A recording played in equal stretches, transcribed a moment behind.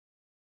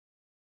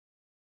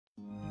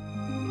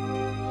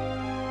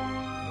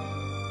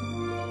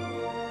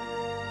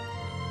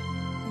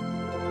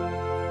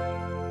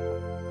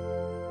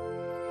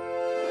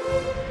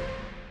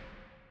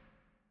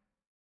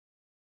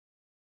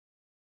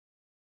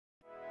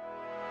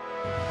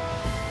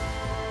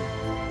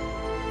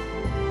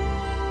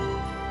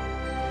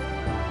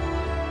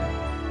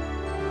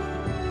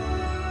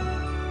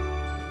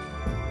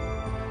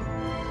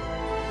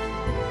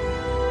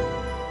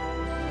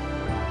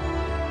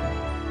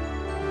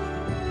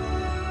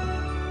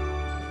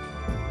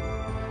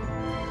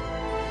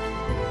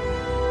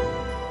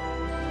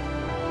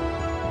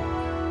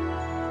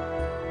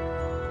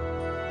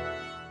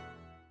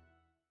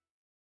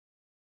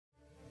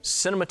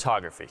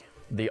Cinematography,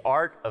 the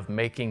art of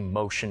making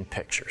motion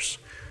pictures.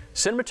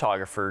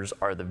 Cinematographers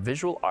are the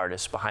visual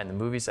artists behind the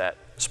movies that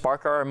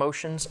spark our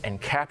emotions and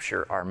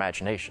capture our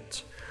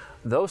imaginations.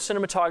 Though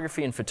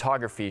cinematography and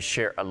photography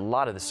share a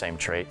lot of the same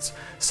traits,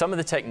 some of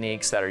the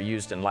techniques that are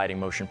used in lighting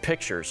motion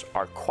pictures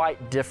are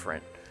quite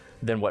different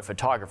than what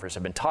photographers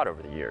have been taught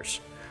over the years.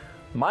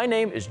 My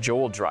name is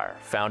Joel Dreyer,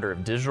 founder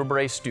of Digital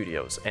Beret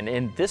Studios, and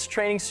in this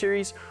training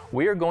series,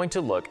 we are going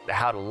to look at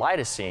how to light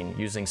a scene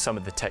using some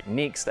of the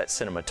techniques that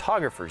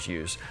cinematographers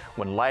use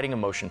when lighting a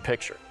motion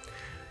picture.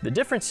 The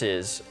difference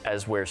is,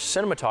 as where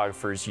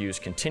cinematographers use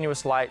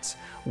continuous lights,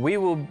 we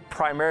will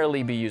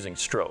primarily be using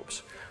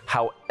strobes.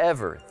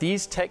 However,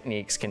 these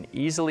techniques can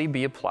easily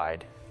be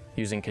applied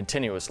using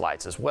continuous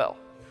lights as well.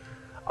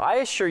 I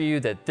assure you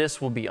that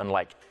this will be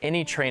unlike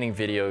any training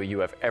video you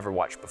have ever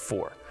watched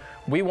before.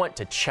 We want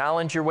to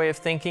challenge your way of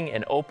thinking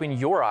and open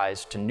your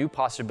eyes to new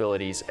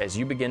possibilities as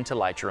you begin to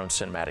light your own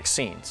cinematic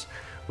scenes.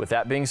 With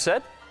that being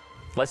said,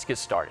 let's get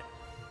started.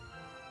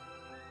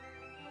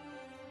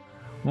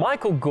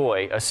 Michael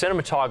Goy, a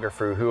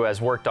cinematographer who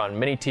has worked on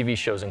many TV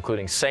shows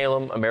including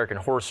Salem, American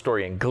Horror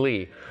Story, and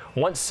Glee,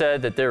 once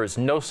said that there is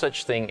no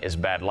such thing as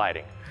bad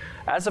lighting.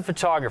 As a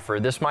photographer,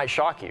 this might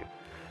shock you.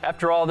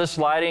 After all, this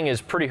lighting is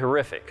pretty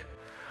horrific.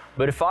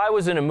 But if I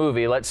was in a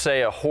movie, let's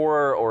say a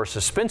horror or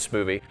suspense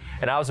movie,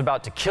 and I was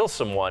about to kill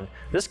someone,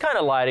 this kind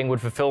of lighting would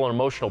fulfill an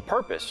emotional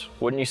purpose,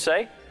 wouldn't you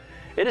say?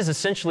 It is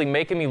essentially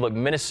making me look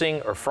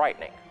menacing or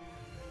frightening.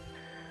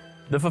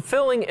 The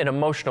fulfilling an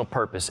emotional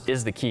purpose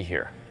is the key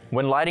here.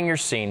 When lighting your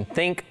scene,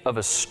 think of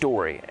a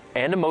story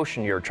and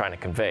emotion you're trying to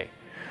convey.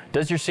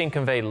 Does your scene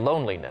convey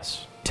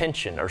loneliness,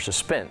 tension, or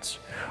suspense?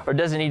 Or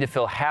does it need to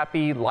feel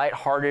happy,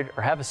 lighthearted,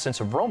 or have a sense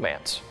of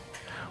romance?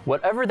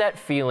 Whatever that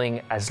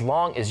feeling, as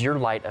long as your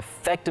light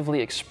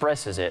effectively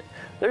expresses it,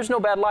 there's no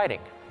bad lighting.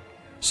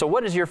 So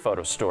what is your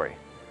photo story?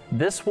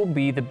 This will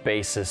be the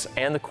basis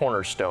and the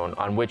cornerstone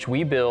on which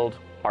we build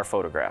our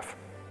photograph.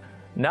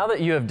 Now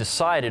that you have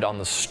decided on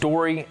the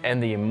story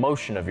and the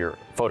emotion of your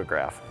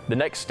photograph, the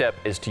next step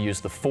is to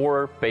use the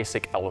 4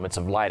 basic elements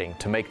of lighting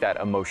to make that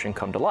emotion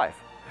come to life.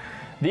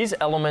 These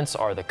elements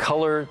are the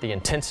color, the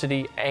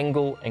intensity,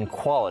 angle, and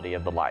quality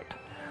of the light.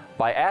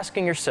 By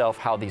asking yourself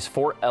how these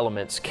 4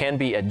 elements can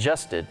be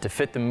adjusted to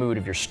fit the mood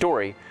of your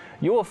story,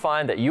 you will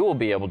find that you will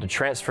be able to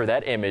transfer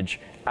that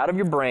image out of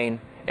your brain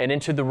and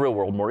into the real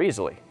world more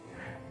easily.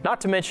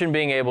 Not to mention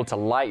being able to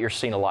light your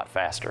scene a lot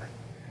faster.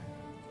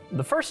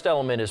 The first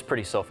element is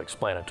pretty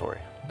self-explanatory,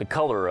 the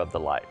color of the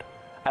light.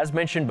 As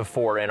mentioned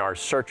before in our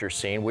searcher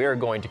scene, we are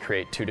going to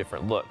create 2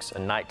 different looks, a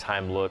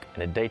nighttime look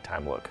and a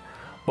daytime look.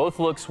 Both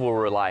looks will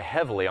rely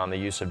heavily on the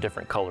use of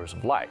different colors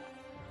of light.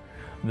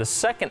 The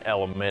second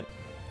element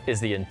is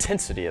the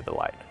intensity of the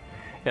light.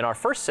 In our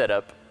first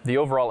setup, the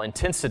overall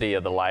intensity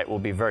of the light will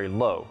be very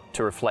low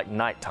to reflect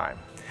nighttime.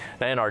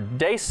 Now in our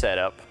day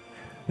setup,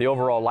 the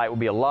overall light will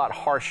be a lot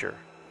harsher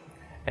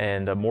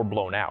and more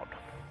blown out.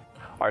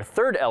 Our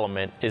third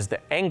element is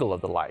the angle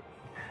of the light.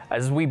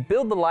 As we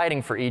build the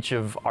lighting for each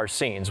of our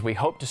scenes, we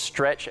hope to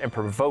stretch and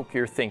provoke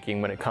your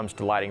thinking when it comes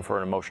to lighting for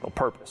an emotional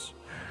purpose.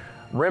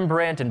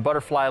 Rembrandt and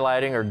butterfly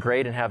lighting are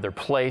great and have their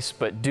place,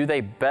 but do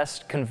they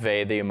best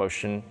convey the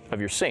emotion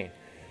of your scene?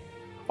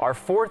 Our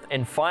fourth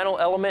and final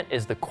element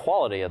is the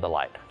quality of the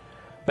light.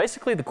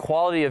 Basically, the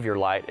quality of your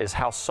light is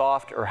how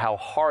soft or how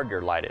hard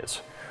your light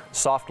is.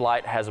 Soft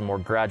light has a more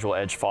gradual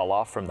edge fall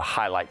off from the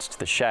highlights to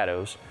the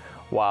shadows,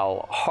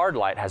 while hard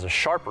light has a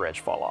sharper edge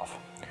fall off.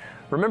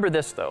 Remember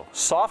this though,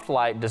 soft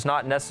light does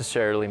not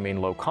necessarily mean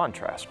low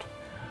contrast.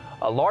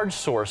 A large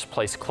source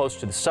placed close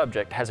to the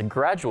subject has a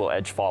gradual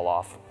edge fall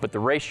off, but the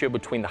ratio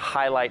between the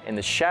highlight and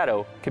the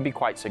shadow can be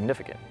quite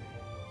significant.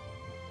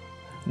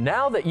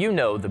 Now that you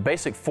know the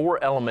basic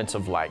 4 elements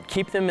of light,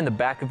 keep them in the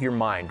back of your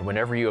mind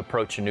whenever you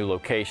approach a new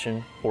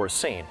location or a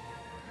scene.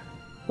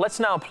 Let's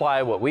now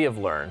apply what we have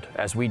learned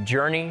as we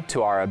journey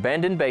to our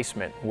abandoned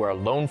basement where a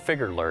lone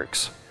figure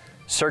lurks,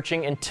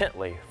 searching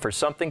intently for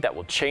something that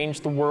will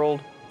change the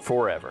world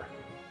forever.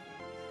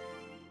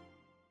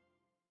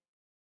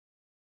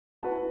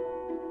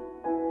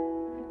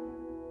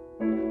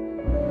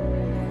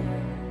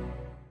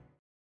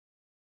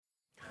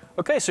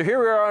 Okay, so here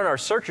we are on our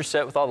searcher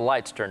set with all the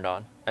lights turned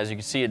on. As you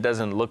can see, it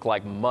doesn't look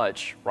like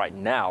much right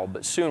now,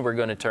 but soon we're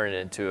going to turn it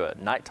into a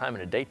nighttime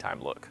and a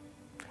daytime look.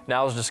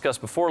 Now, as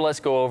discussed before, let's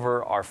go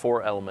over our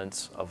 4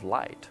 elements of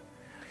light.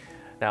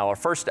 Now, our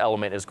first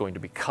element is going to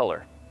be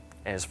color.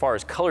 And as far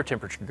as color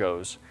temperature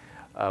goes,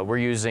 we're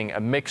using a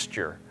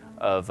mixture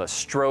of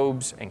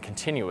strobes and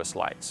continuous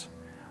lights.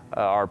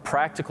 Our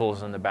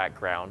practicals in the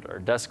background are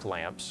desk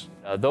lamps.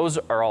 Those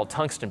are all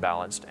tungsten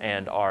balanced,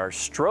 and our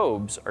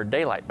strobes are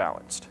daylight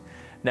balanced.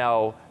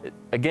 Now,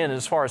 again,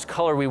 as far as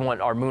color, we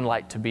want our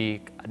moonlight to be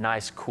a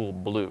nice, cool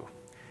blue.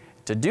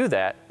 To do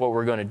that, what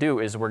we're going to do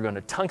is we're going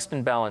to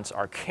tungsten balance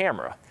our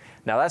camera.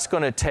 Now, that's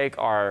going to take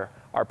our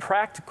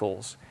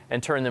practicals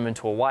and turn them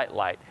into a white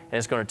light, and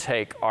it's going to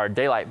take our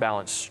daylight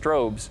balanced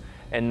strobes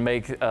and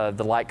make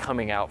the light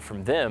coming out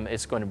from them,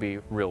 it's going to be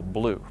real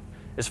blue.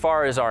 As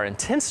far as our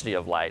intensity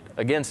of light,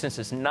 again, since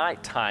it's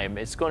nighttime,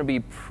 it's going to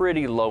be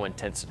pretty low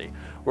intensity.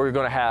 We're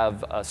going to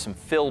have some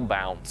fill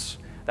bounce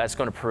that's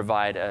going to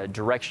provide a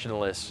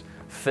directionless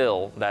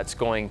fill that's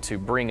going to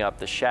bring up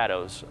the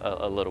shadows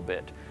a little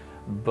bit.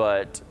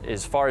 But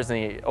as far as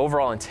the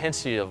overall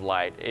intensity of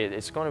light,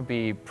 it's going to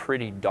be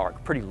pretty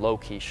dark, pretty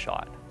low-key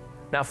shot.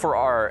 Now for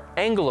our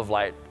angle of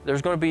light,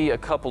 there's going to be a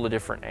couple of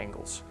different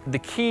angles. The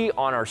key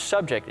on our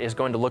subject is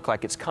going to look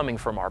like it's coming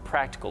from our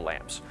practical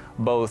lamps,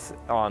 both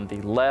on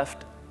the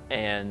left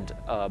and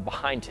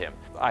behind him.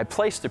 I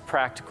placed the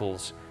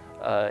practicals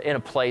in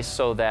a place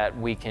so that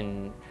we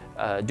can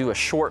do a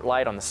short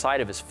light on the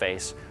side of his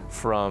face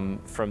from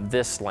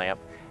this lamp,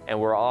 and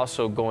we're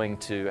also going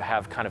to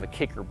have kind of a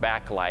kicker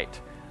backlight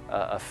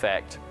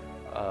effect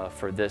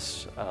for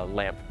this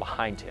lamp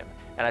behind him.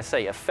 And I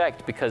say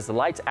effect because the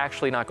light's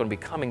actually not going to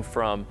be coming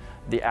from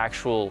the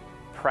actual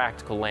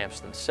practical lamps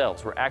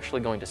themselves. We're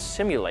actually going to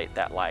simulate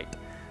that light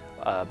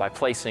by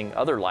placing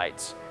other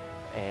lights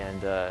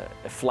and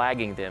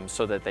flagging them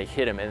so that they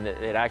hit him, and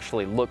it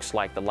actually looks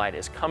like the light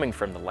is coming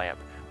from the lamp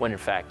when in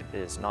fact it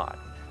is not.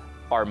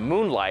 Our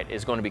moonlight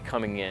is going to be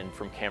coming in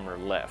from camera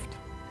left,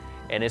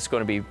 and it's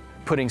going to be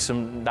putting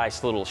some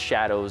nice little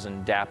shadows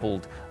and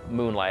dappled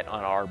moonlight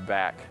on our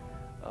back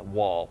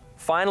wall.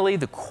 Finally,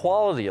 the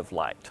quality of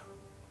light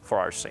for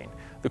our scene.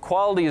 The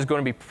quality is going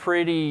to be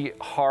pretty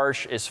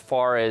harsh as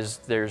far as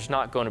there's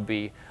not going to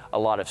be a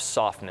lot of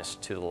softness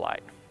to the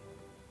light.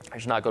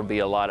 There's not going to be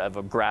a lot of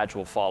a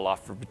gradual fall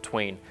off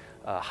between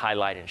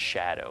highlight and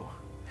shadow.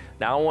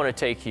 Now I want to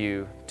take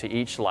you to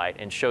each light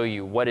and show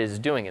you what it's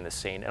doing in the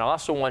scene. And I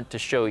also want to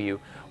show you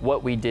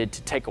what we did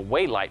to take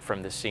away light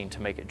from the scene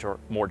to make it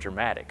more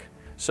dramatic.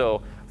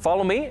 So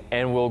follow me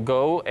and we'll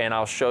go and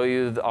I'll show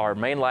you our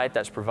main light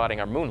that's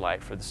providing our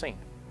moonlight for the scene.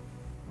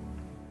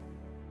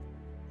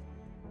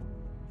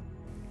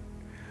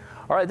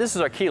 All right, this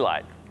is our key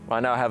light. I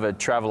now have a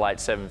Travelite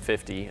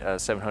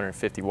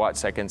 750 watt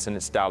seconds, and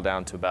it's dialed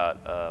down to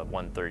about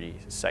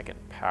 1/32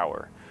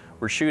 power.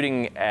 We're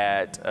shooting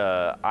at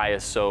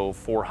ISO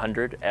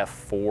 400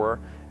 f4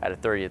 at a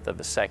 30th of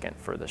a second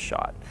for the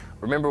shot.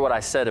 Remember what I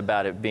said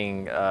about it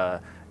being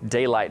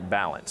daylight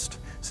balanced.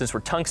 Since we're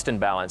tungsten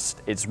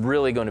balanced, it's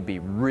really going to be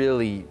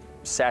really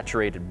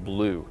saturated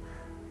blue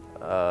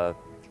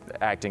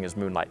acting as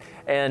moonlight.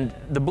 And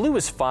the blue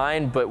is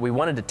fine, but we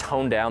wanted to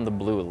tone down the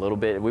blue a little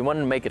bit. We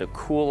wanted to make it a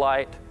cool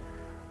light,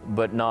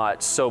 but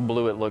not so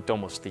blue it looked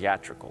almost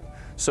theatrical.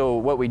 So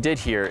what we did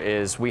here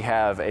is we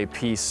have a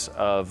piece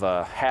of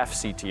half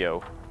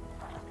CTO.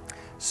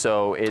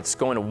 So it's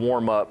going to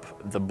warm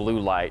up the blue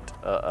light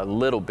a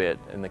little bit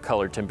in the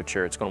color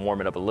temperature. It's going to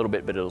warm it up a little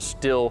bit, but it'll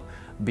still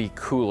be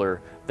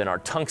cooler than our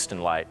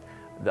tungsten light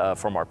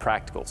from our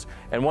practicals.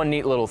 And one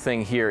neat little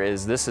thing here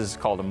is this is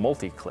called a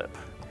multi-clip.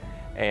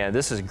 And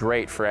this is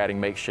great for adding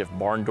makeshift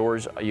barn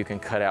doors. You can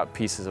cut out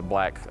pieces of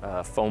black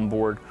foam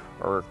board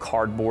or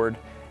cardboard,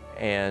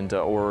 and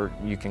or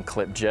you can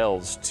clip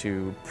gels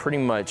to pretty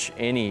much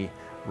any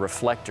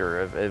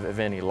reflector of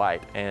any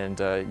light. And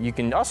you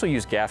can also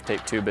use gaff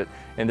tape too, but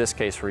in this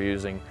case we're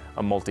using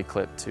a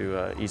multi-clip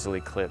to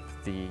easily clip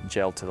the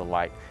gel to the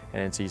light,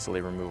 and it's easily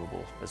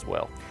removable as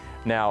well.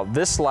 Now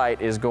this light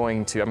is I'm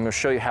going to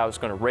show you how it's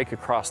going to rake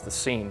across the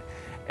scene.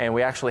 And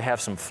we actually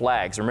have some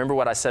flags. Remember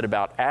what I said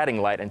about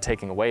adding light and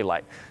taking away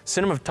light.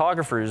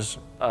 Cinematographers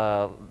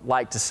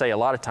like to say a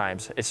lot of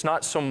times, it's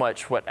not so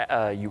much what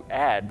you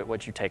add, but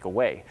what you take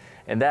away.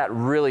 And that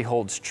really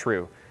holds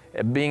true.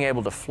 Being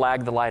able to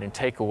flag the light and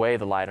take away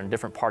the light on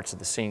different parts of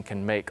the scene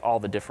can make all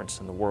the difference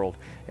in the world.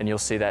 And you'll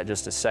see that in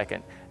just a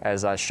second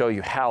as I show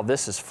you how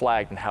this is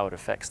flagged and how it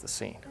affects the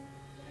scene.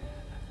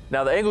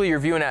 Now the angle you're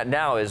viewing at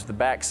now is the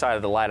back side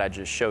of the light I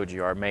just showed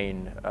you, our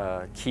main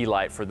key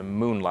light for the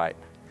moonlight.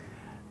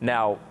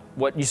 Now,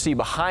 what you see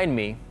behind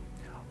me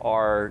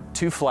are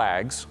two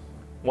flags,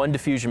 one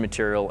diffusion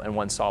material and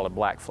one solid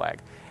black flag.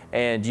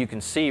 And you can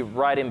see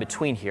right in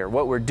between here,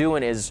 what we're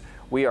doing is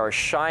we are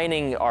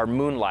shining our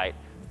moonlight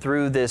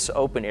through this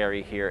open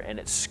area here, and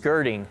it's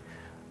skirting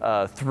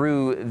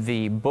through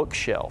the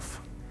bookshelf.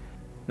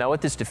 Now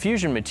what this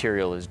diffusion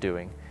material is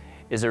doing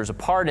is there's a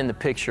part in the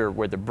picture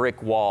where the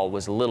brick wall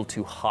was a little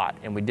too hot,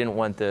 and we didn't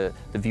want the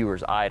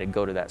viewer's eye to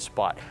go to that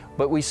spot.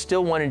 But we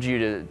still wanted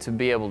you to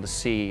be able to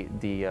see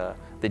the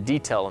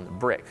detail in the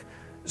brick.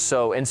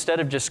 So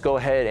instead of just go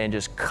ahead and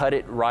just cut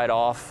it right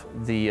off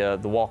the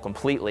wall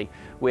completely,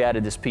 we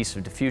added this piece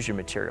of diffusion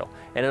material.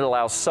 And it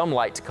allows some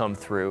light to come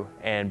through,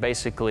 and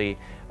basically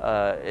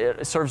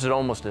it serves as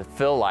almost a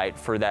fill light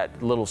for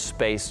that little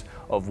space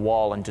of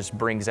wall and just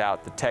brings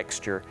out the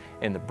texture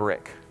in the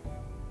brick.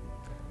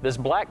 This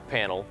black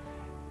panel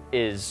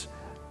is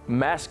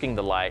masking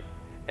the light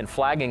and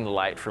flagging the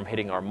light from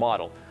hitting our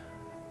model.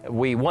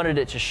 We wanted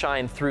it to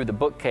shine through the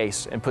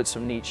bookcase and put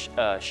some neat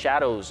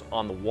shadows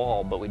on the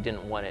wall, but we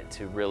didn't want it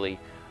to really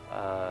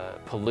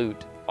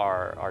pollute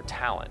our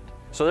talent.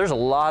 So there's a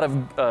lot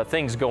of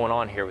things going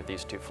on here with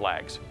these two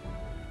flags.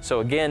 So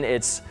again,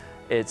 it's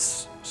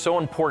so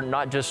important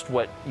not just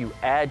what you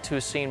add to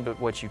a scene, but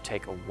what you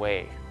take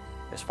away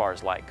as far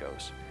as light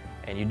goes.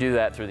 And you do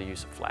that through the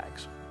use of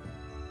flags.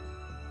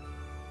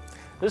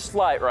 This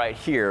light right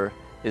here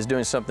is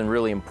doing something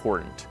really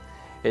important.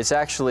 It's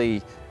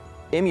actually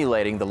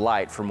emulating the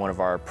light from one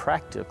of our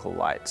practical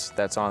lights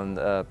that's on,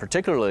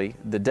 particularly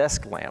the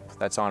desk lamp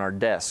that's on our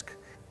desk.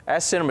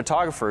 As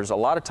cinematographers, a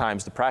lot of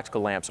times the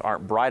practical lamps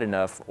aren't bright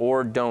enough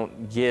or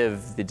don't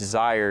give the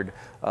desired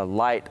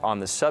light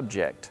on the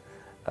subject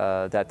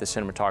that the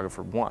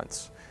cinematographer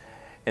wants.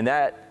 In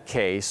that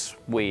case,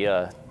 we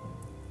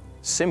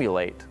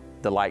simulate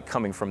the light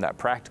coming from that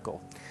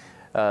practical.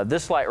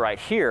 This light right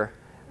here,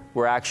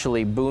 we're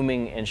actually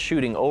booming and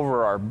shooting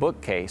over our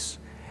bookcase,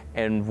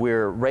 and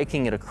we're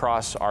raking it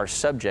across our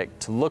subject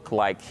to look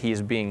like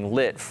he's being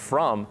lit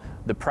from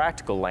the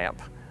practical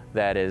lamp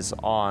that is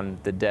on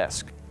the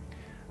desk.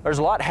 There's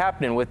a lot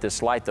happening with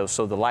this light though,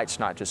 so the light's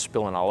not just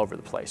spilling all over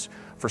the place.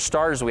 For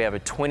starters, we have a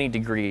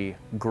 20-degree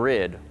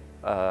grid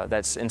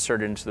that's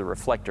inserted into the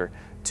reflector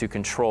to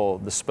control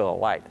the spill of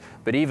light.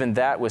 But even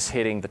that was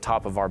hitting the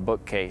top of our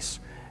bookcase,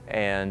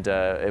 and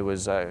it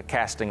was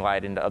casting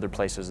light into other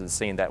places of the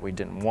scene that we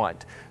didn't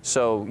want.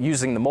 So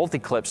using the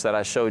multi-clips that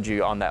I showed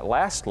you on that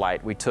last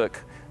light, we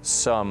took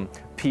some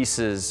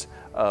pieces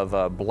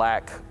of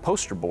black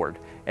poster board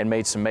and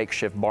made some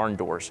makeshift barn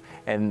doors.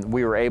 And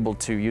we were able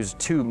to use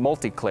 2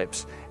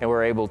 multi-clips, and we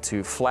were able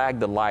to flag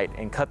the light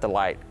and cut the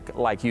light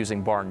like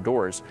using barn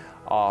doors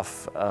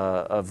off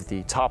of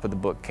the top of the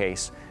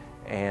bookcase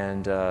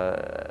and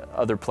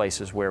other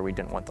places where we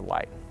didn't want the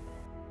light.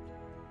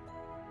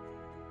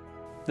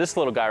 This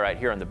little guy right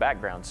here on the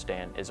background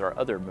stand is our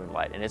other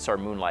moonlight, and it's our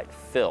moonlight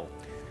fill.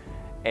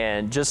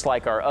 And just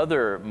like our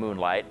other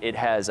moonlight, it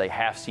has a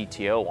half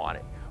CTO on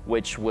it,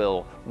 which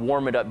will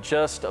warm it up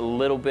just a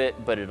little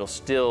bit, but it'll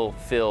still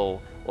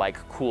feel like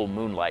cool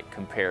moonlight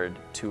compared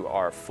to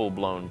our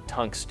full-blown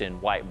tungsten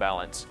white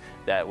balance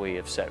that we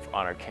have set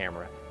on our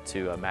camera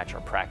to match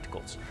our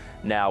practicals.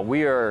 Now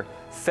we are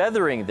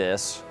feathering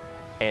this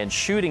and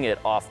shooting it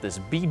off this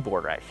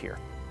beadboard right here.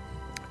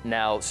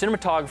 Now,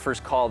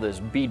 cinematographers call this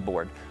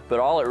beadboard,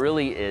 but all it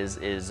really is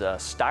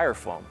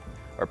styrofoam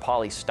or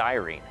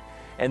polystyrene.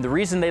 And the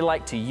reason they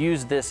like to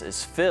use this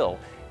as fill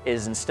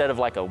is instead of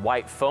like a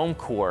white foam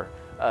core,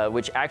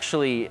 which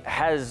actually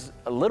has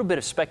a little bit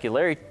of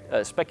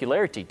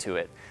specularity to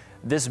it,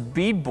 this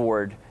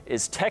beadboard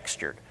is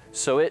textured,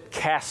 so it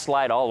casts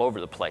light all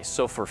over the place.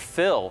 So for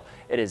fill,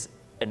 it is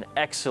an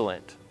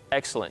excellent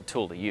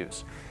tool to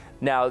use.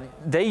 Now,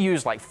 they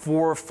use like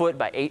 4-foot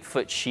by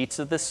 8-foot sheets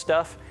of this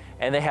stuff,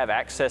 and they have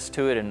access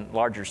to it in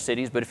larger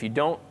cities, but if you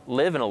don't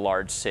live in a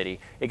large city,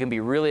 it can be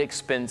really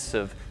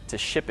expensive to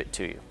ship it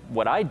to you.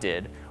 What I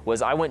did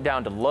was I went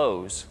down to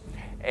Lowe's,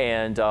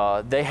 and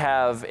they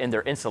have in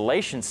their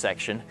insulation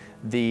section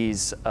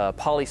these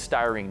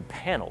polystyrene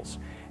panels,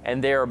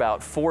 and they're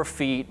about 4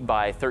 feet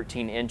by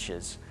 13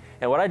 inches.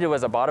 And what I did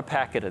was I bought a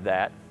pack of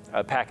that.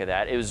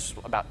 It was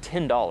about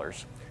 $10,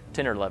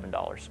 $10 or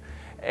 $11.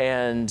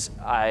 And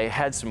I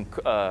had some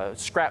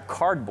scrap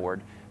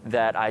cardboard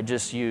that I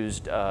just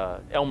used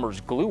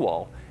Elmer's glue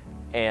wall,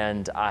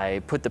 and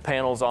I put the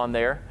panels on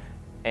there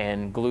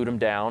and glued them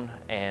down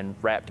and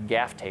wrapped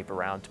gaff tape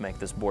around to make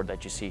this board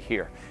that you see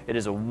here. It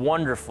is a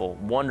wonderful,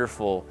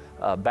 wonderful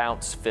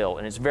bounce fill,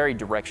 and it's very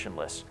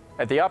directionless.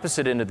 At the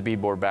opposite end of the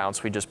beadboard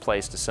bounce, we just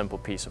placed a simple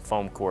piece of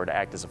foam core to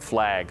act as a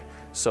flag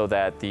so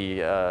that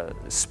the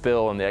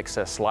spill and the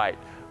excess light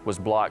was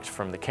blocked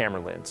from the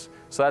camera lens.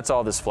 So that's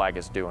all this flag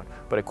is doing.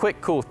 But a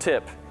quick cool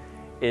tip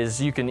is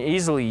you can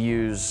easily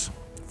use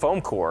foam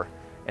core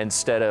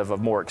instead of a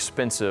more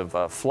expensive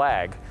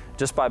flag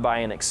just by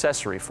buying an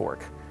accessory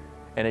fork.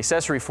 An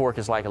accessory fork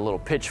is like a little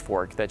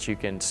pitchfork that you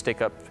can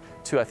stick up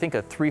to, I think,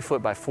 a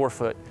 3-foot by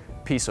 4-foot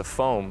piece of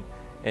foam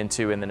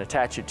into, and then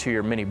attach it to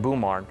your mini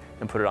boom arm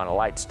and put it on a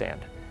light stand.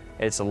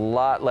 It's a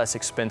lot less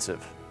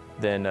expensive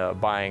than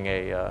buying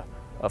a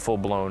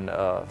full-blown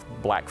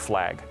black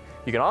flag.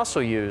 You can also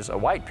use a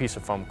white piece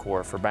of foam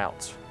core for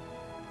bounce.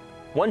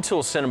 One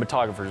tool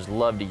cinematographers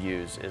love to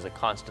use is a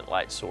constant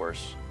light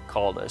source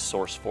called a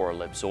source for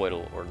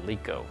ellipsoidal or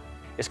LICO.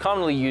 It's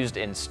commonly used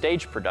in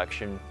stage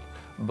production,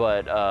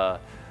 but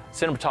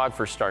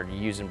cinematographers started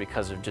using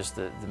because of just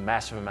the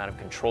massive amount of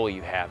control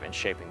you have in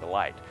shaping the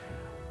light.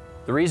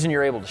 The reason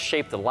you're able to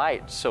shape the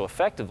light so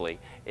effectively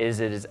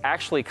is it is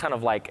actually kind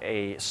of like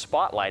a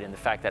spotlight in the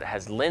fact that it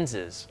has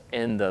lenses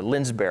in the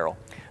lens barrel.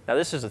 Now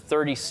this is a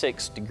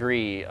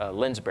 36-degree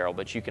lens barrel,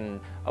 but you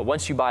can,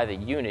 once you buy the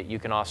unit, you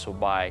can also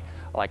buy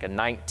like a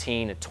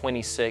 19, a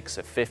 26,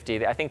 a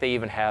 50. I think they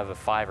even have a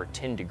 5 or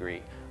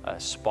 10-degree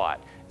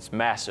spot. It's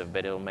massive,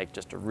 but it'll make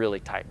just a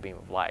really tight beam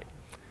of light.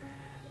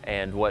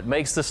 And what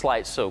makes this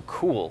light so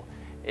cool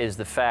is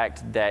the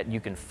fact that you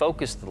can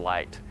focus the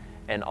light,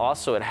 and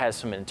also it has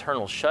some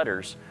internal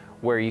shutters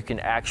where you can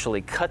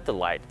actually cut the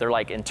light. They're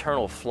like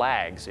internal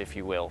flags, if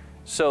you will.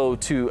 So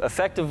to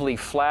effectively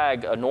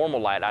flag a normal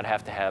light, I'd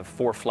have to have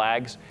 4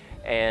 flags,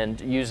 and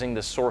using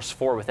the source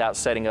 4 without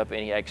setting up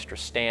any extra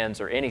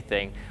stands or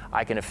anything,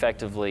 I can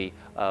effectively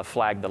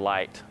flag the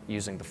light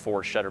using the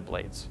 4 shutter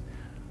blades.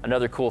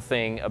 Another cool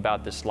thing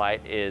about this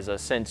light is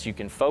since you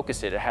can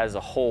focus it, it has a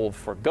hole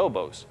for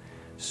gobos.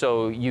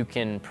 So you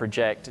can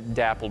project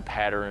dappled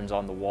patterns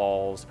on the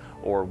walls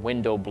or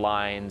window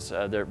blinds.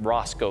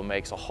 Roscoe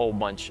makes a whole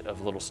bunch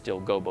of little steel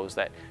gobos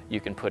that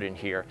you can put in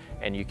here,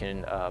 and you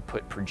can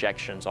put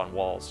projections on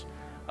walls.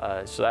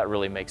 So that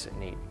really makes it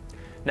neat.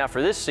 Now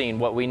for this scene,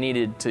 what we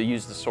needed to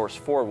use the source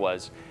for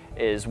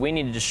is we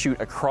needed to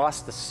shoot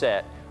across the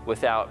set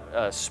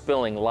without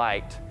spilling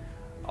light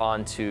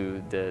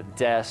onto the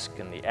desk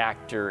and the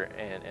actor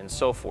and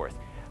so forth.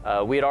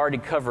 We had already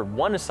covered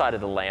one side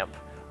of the lamp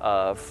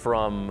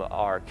from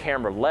our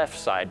camera left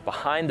side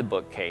behind the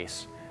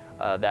bookcase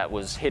that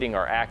was hitting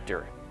our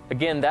actor.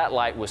 Again, that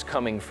light was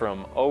coming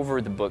from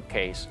over the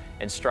bookcase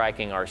and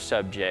striking our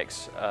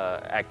subjects,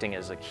 acting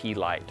as a key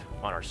light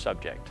on our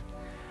subject.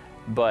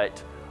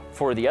 But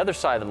for the other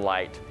side of the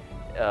light,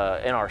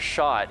 in our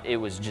shot, it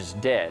was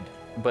just dead.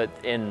 But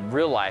in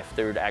real life,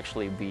 there would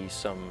actually be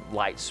some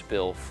light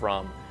spill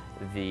from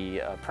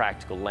the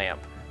practical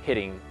lamp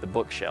hitting the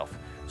bookshelf.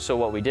 So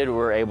what we did, we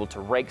were able to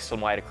rake some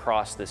light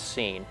across this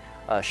scene,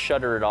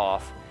 shutter it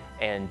off,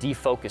 and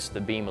defocus the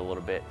beam a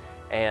little bit.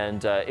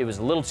 And it was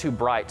a little too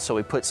bright, so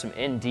we put some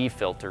ND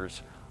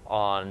filters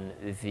on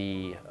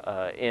the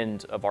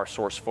end of our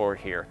source forward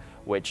here,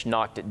 which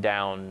knocked it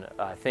down.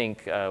 I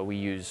think we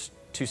used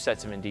 2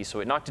 sets of ND,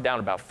 so it knocked it down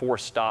about 4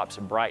 stops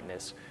in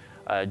brightness,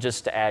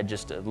 just to add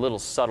just a little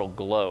subtle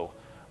glow.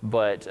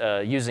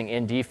 But using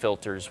ND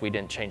filters, we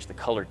didn't change the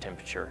color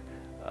temperature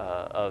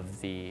of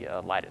the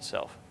light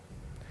itself.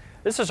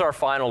 This is our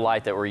final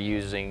light that we're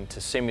using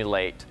to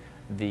simulate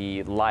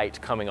the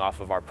light coming off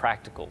of our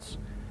practicals.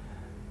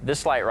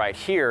 This light right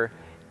here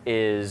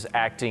is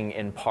acting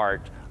in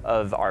part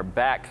of our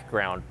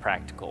background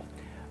practical.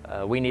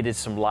 We needed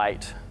some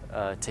light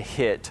to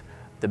hit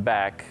the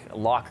back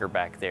locker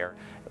back there.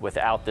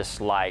 Without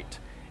this light,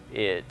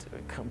 it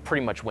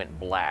pretty much went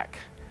black.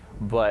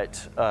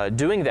 But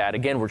doing that,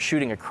 again, we're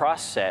shooting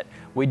across set.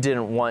 We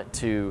didn't want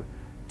to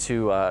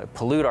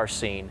pollute our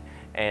scene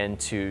and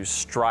to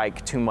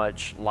strike too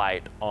much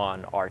light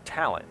on our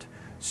talent.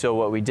 So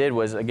what we did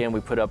was, again, we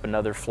put up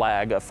another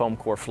flag, a foam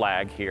core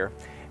flag here,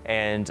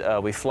 and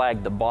we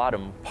flagged the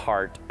bottom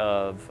part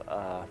of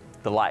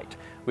the light.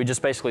 We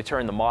just basically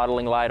turn the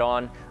modeling light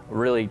on,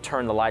 really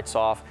turn the lights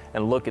off,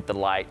 and look at the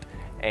light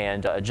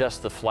and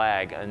adjust the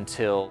flag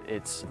until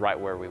it's right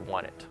where we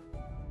want it.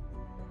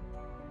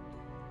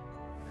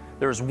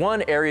 There was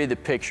one area of the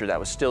picture that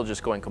was still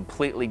just going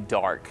completely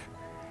dark,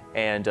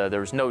 and there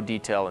was no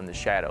detail in the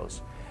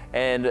shadows.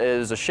 And it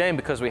was a shame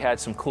because we had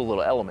some cool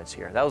little elements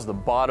here. That was the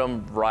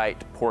bottom right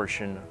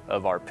portion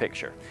of our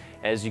picture.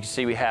 As you can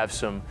see, we have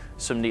some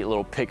neat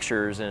little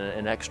pictures and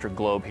an extra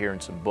globe here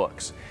and some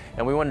books.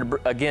 And we wanted to,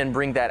 again,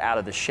 bring that out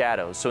of the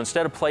shadows. So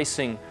instead of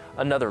placing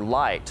another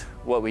light,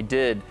 what we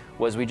did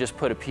was we just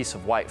put a piece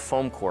of white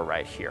foam core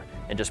right here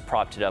and just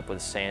propped it up with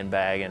a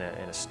sandbag and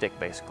a stick,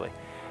 basically.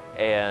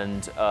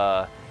 And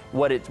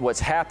what's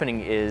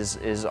happening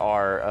is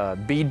our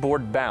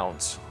beadboard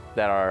bounce,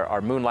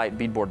 our moonlight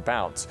beadboard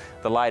bounce,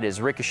 the light is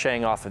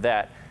ricocheting off of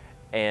that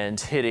and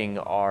hitting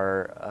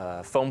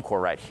our foam core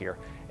right here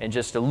and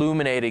just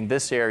illuminating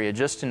this area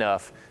just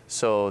enough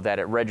so that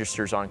it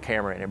registers on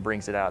camera and it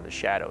brings it out of the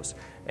shadows.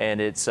 And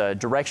it's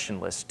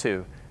directionless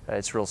too.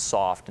 It's real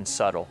soft and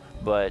subtle,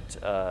 but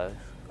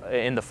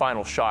in the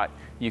final shot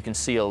you can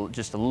see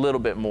just a little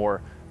bit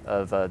more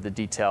of the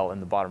detail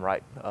in the bottom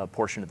right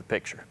portion of the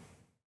picture.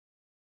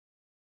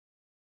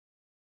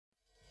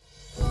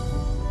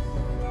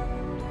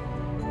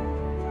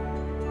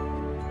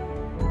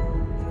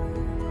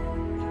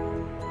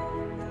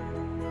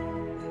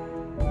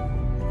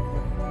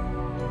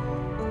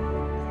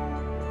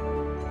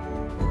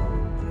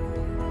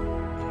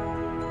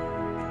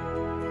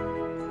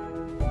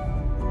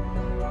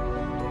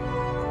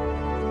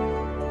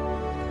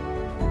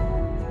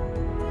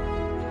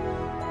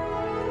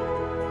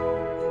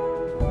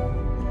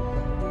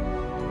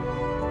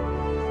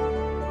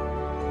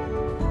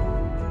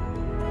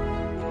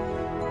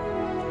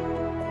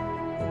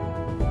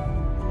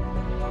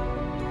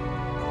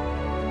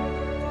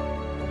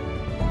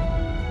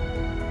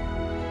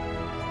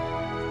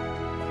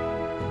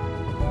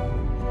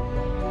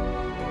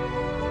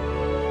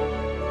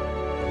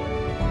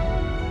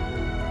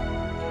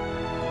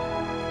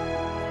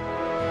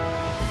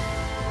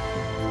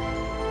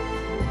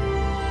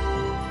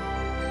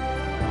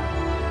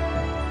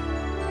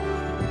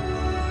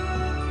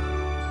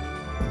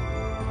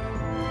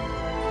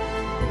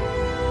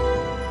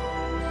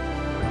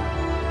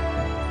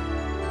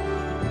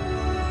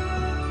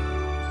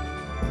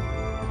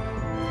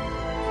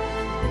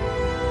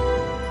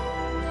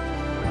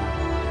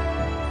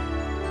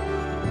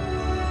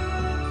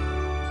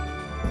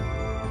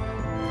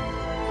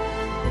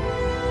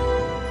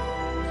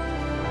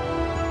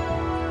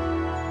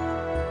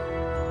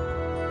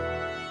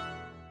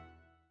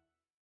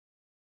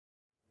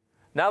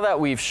 Now that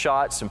we've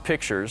shot some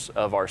pictures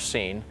of our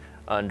scene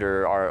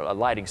under our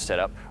lighting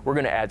setup, we're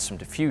going to add some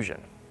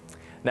diffusion.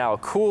 Now, a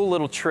cool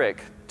little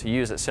trick to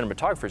use that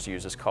cinematographers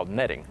use is called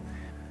netting.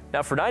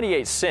 Now for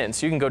 98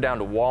 cents, you can go down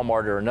to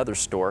Walmart or another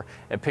store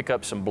and pick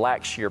up some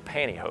black sheer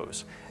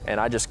pantyhose. And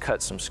I just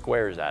cut some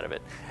squares out of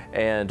it.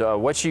 And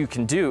what you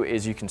can do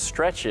is you can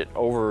stretch it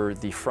over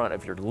the front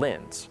of your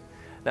lens.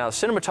 Now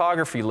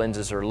cinematography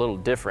lenses are a little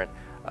different.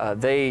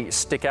 They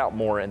stick out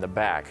more in the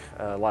back.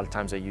 A lot of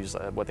times they use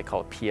what they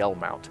call a PL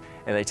mount.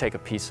 And they take a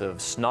piece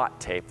of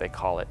snot tape, they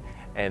call it,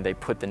 and they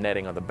put the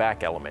netting on the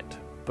back element.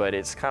 But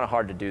it's kind of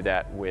hard to do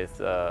that with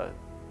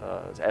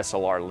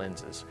SLR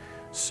lenses.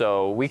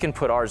 So we can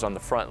put ours on the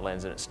front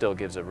lens and it still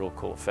gives a real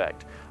cool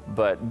effect.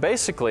 But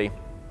basically,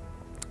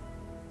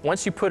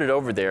 once you put it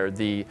over there,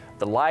 the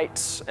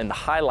lights and the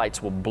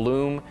highlights will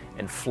bloom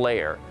and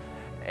flare.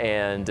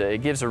 And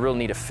it gives a real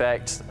neat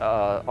effect,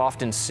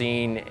 often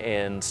seen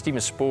in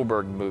Steven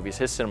Spielberg movies.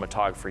 His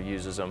cinematographer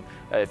uses them.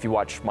 If you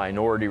watch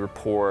Minority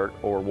Report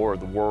or War of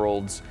the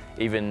Worlds,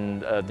 even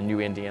the new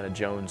Indiana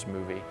Jones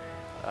movie,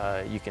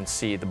 you can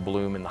see the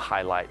bloom and the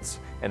highlights,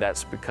 and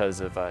that's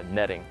because of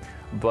netting.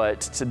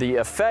 But to the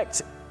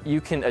effect,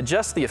 you can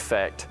adjust the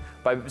effect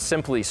by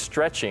simply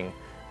stretching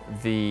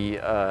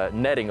the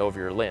netting over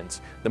your lens.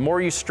 The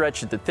more you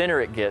stretch it, the thinner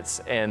it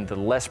gets, and the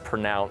less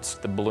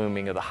pronounced the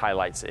blooming of the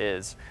highlights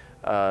is.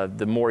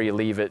 The more you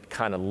leave it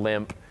kind of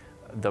limp,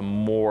 the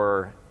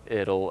more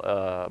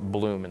it'll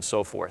bloom and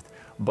so forth.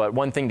 But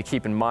one thing to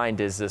keep in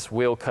mind is this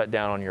will cut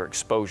down on your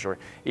exposure.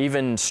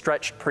 Even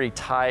stretched pretty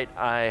tight,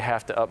 I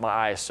have to up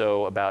my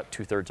ISO about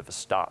 2/3 of a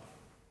stop.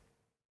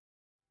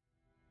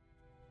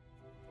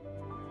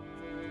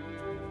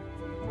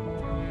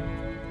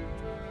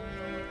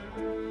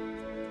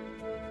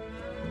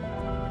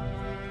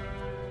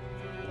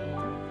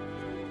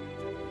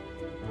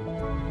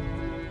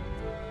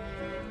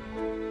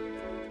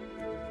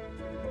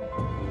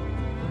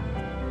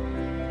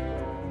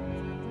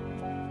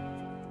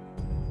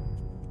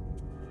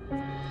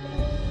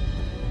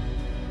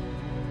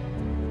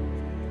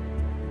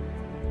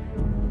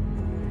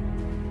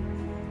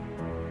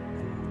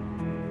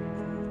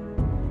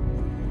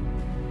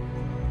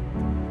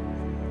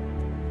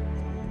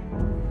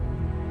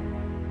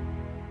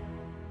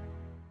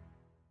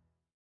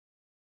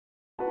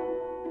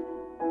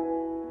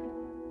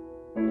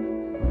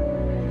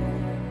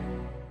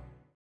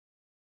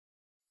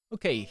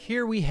 Okay,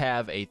 here we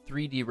have a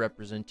 3D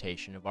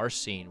representation of our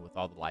scene with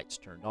all the lights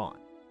turned on.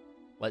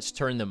 Let's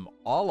turn them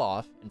all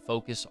off and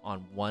focus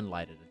on one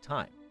light at a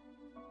time.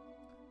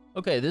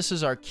 Okay, this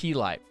is our key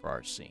light for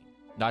our scene,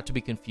 not to be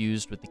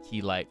confused with the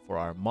key light for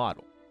our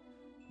model.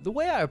 The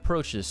way I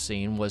approached this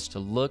scene was to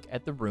look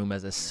at the room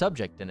as a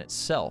subject in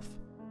itself,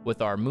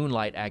 with our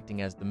moonlight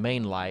acting as the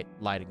main light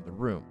lighting the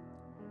room.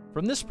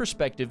 From this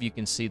perspective, you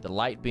can see the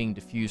light being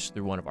diffused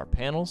through one of our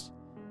panels,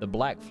 the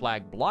black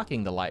flag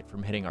blocking the light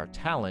from hitting our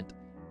talent,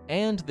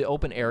 and the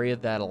open area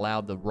that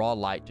allowed the raw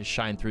light to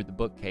shine through the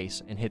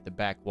bookcase and hit the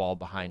back wall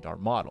behind our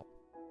model.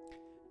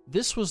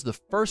 This was the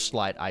first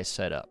light I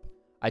set up.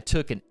 I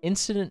took an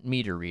incident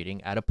meter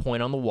reading at a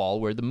point on the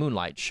wall where the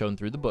moonlight shone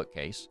through the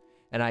bookcase,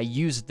 and I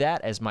used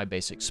that as my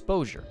base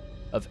exposure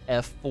of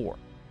f4.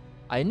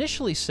 I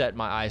initially set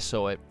my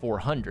ISO at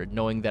 400,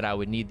 knowing that I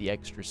would need the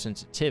extra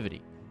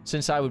sensitivity,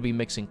 since I would be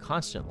mixing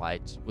constant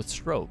lights with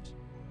strobes.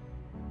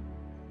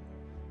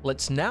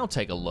 Let's now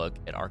take a look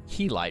at our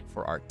key light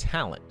for our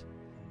talent.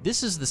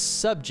 This is the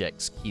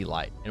subject's key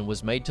light and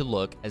was made to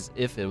look as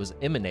if it was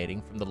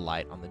emanating from the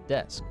light on the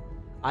desk.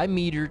 I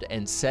metered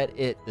and set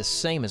it the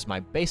same as my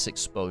base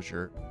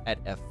exposure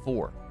at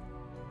f4.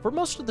 For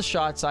most of the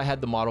shots, I had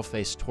the model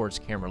face towards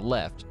camera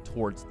left,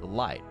 towards the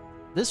light.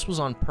 This was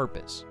on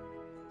purpose.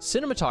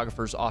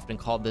 Cinematographers often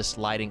call this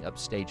lighting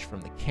upstage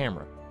from the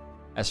camera.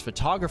 As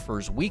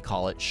photographers, we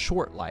call it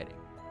short lighting.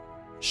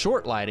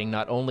 Short lighting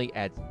not only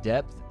adds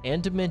depth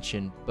and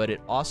dimension, but it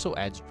also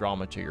adds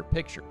drama to your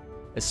picture,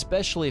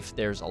 especially if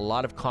there's a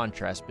lot of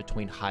contrast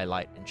between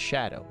highlight and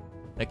shadow.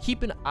 Now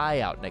keep an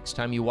eye out next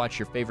time you watch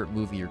your favorite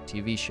movie or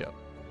TV show.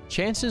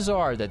 Chances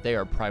are that they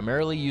are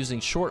primarily using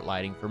short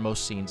lighting for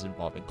most scenes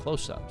involving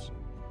close-ups.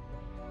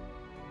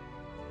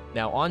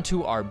 Now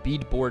onto our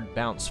beadboard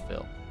bounce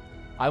fill.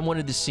 I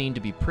wanted the scene to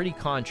be pretty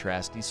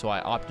contrasty, so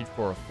I opted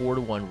for a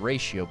 4:1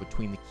 ratio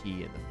between the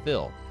key and the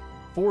fill.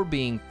 4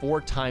 being 4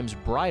 times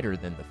brighter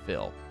than the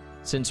fill.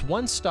 Since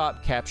one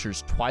stop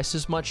captures twice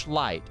as much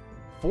light,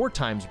 4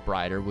 times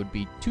brighter would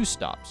be 2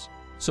 stops.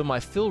 So my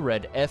fill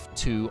read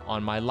F2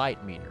 on my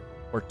light meter,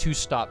 or 2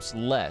 stops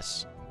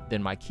less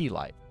than my key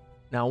light.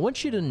 Now I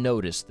want you to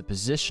notice the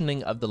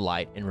positioning of the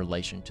light in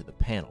relation to the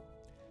panel.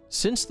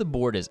 Since the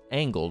board is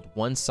angled,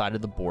 one side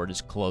of the board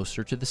is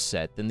closer to the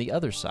set than the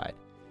other side.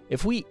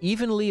 If we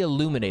evenly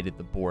illuminated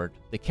the board,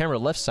 the camera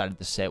left side of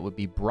the set would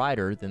be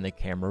brighter than the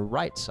camera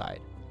right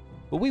side.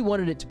 But we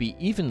wanted it to be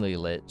evenly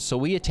lit, so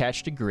we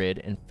attached a grid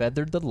and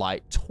feathered the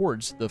light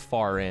towards the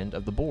far end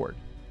of the board.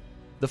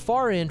 The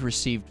far end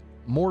received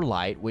more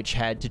light, which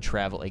had to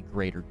travel a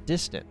greater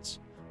distance,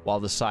 while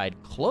the side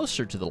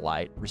closer to the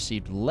light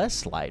received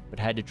less light but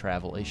had to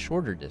travel a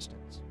shorter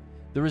distance.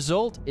 The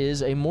result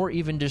is a more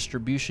even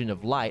distribution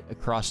of light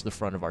across the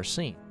front of our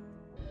scene.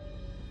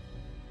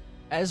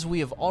 As we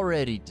have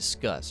already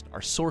discussed,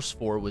 our source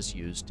 4 was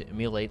used to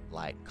emulate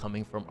light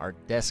coming from our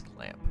desk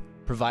lamp,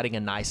 providing a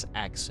nice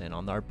accent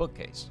on our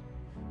bookcase.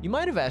 You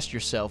might have asked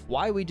yourself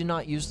why we did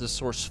not use the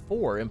source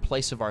 4 in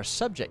place of our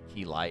subject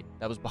key light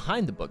that was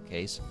behind the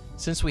bookcase,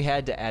 since we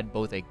had to add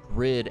both a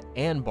grid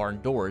and barn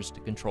doors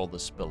to control the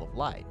spill of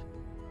light.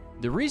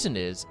 The reason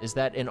is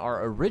that in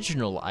our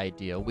original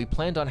idea, we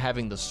planned on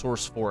having the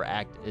source 4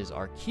 act as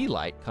our key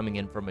light coming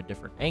in from a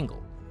different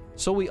angle,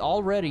 so we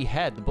already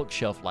had the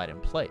bookshelf light in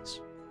place.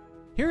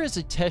 Here is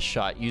a test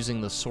shot using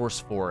the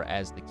source 4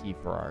 as the key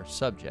for our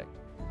subject.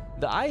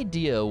 The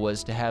idea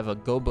was to have a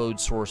goboed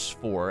source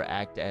 4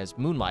 act as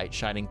moonlight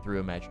shining through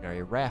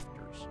imaginary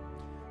rafters.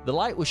 The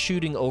light was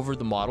shooting over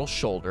the model's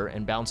shoulder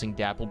and bouncing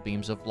dappled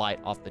beams of light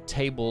off the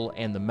table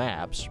and the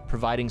maps,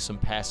 providing some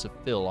passive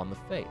fill on the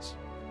face.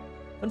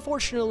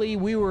 Unfortunately,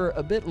 we were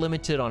a bit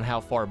limited on how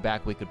far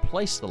back we could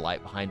place the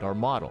light behind our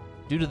model,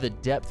 due to the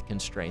depth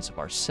constraints of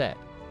our set.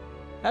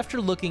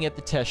 After looking at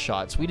the test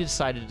shots, we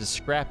decided to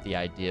scrap the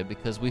idea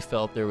because we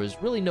felt there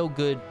was really no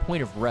good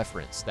point of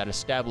reference that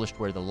established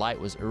where the light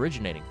was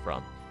originating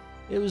from.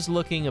 It was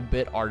looking a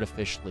bit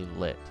artificially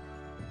lit.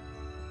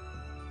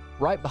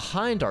 Right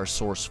behind our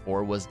source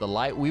 4 was the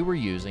light we were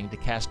using to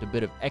cast a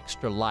bit of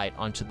extra light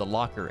onto the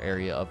locker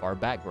area of our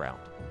background.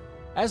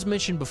 As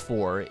mentioned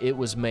before, it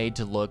was made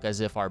to look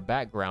as if our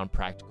background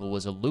practical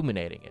was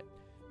illuminating it.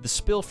 The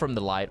spill from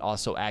the light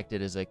also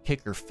acted as a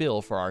kicker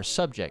fill for our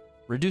subject,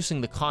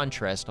 reducing the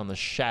contrast on the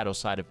shadow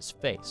side of his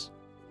face.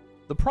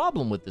 The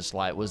problem with this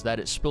light was that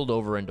it spilled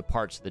over into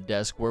parts of the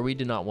desk where we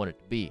did not want it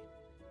to be.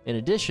 In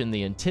addition,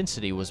 the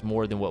intensity was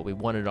more than what we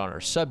wanted on our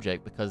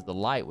subject because the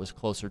light was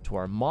closer to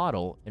our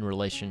model in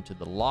relation to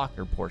the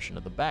locker portion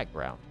of the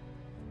background.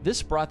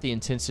 This brought the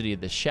intensity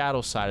of the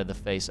shadow side of the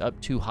face up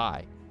too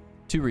high.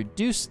 To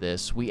reduce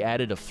this, we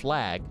added a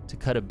flag to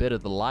cut a bit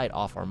of the light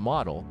off our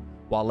model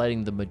while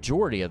letting the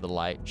majority of the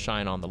light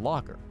shine on the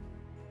locker.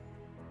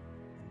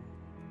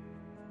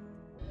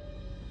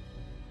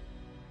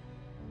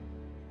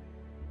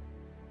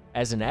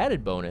 As an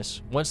added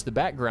bonus, once the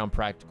background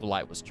practical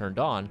light was turned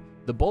on,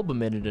 the bulb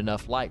emitted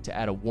enough light to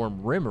add a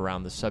warm rim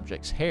around the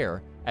subject's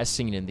hair, as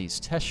seen in these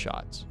test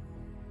shots.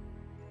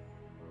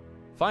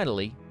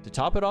 Finally, to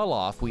top it all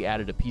off, we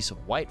added a piece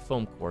of white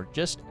foam core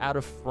just out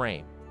of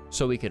frame,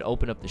 so we could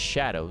open up the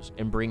shadows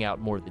and bring out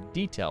more of the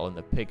detail in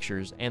the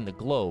pictures and the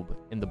globe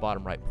in the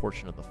bottom right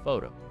portion of the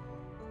photo.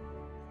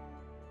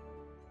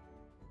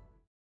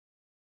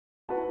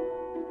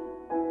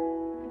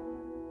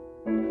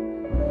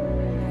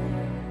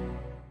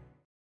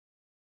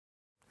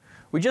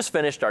 We just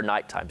finished our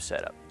nighttime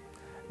setup.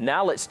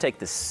 Now let's take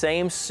the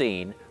same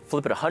scene,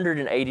 flip it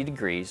 180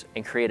 degrees,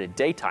 and create a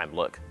daytime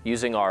look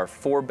using our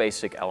 4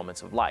 basic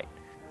elements of light.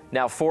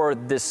 Now for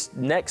this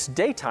next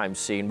daytime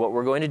scene, what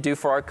we're going to do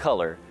for our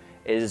color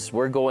is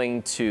we're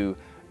going to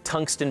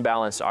tungsten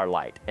balance our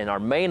light, and our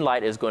main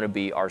light is going to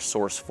be our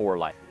source 4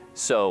 light.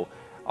 So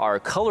our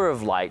color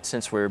of light,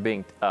 since we're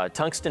being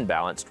tungsten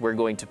balanced, we're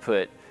going to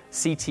put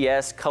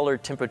CTS color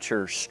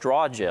temperature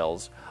straw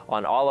gels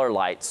on all our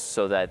lights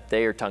so that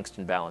they are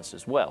tungsten balanced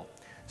as well.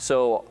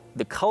 So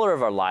the color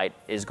of our light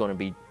is going to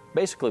be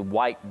basically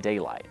white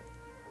daylight.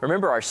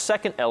 Remember, our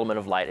second element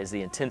of light is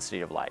the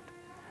intensity of light.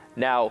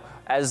 Now,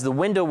 as the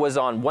window was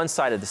on one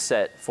side of the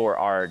set for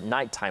our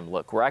nighttime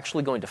look, we're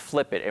actually going to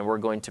flip it and we're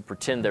going to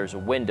pretend there's a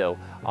window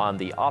on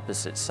the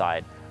opposite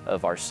side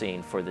of our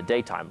scene for the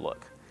daytime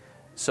look.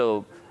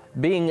 So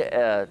being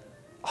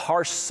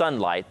harsh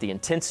sunlight, the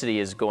intensity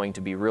is going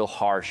to be real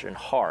harsh and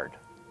hard.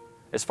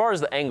 As far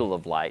as the angle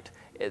of light,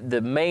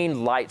 the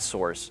main light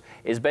source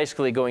is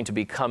basically going to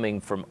be coming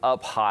from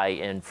up high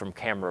and from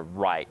camera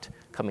right,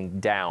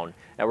 coming down.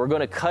 Now we're going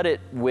to cut it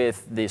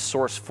with the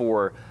source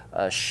 4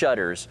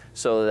 shutters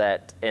so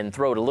that, and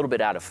throw it a little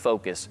bit out of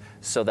focus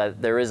so that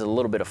there is a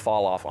little bit of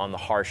fall off on the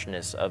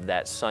harshness of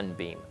that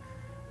sunbeam.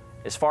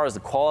 As far as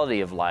the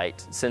quality of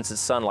light, since it's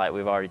sunlight,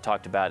 we've already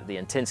talked about the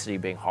intensity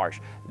being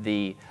harsh.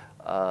 The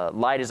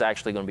light is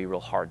actually going to be real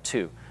hard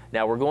too.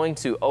 Now we're going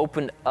to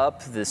open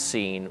up the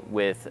scene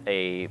with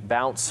a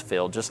bounce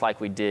fill just like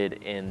we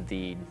did in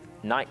the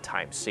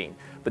nighttime scene.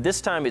 But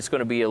this time it's going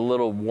to be a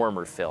little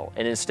warmer fill.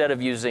 And instead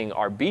of using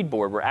our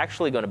beadboard, we're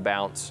actually going to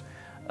bounce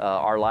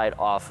our light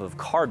off of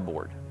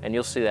cardboard. And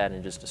you'll see that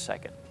in just a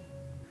second.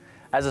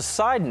 As a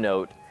side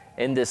note,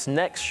 in this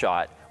next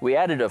shot, we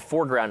added a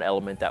foreground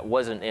element that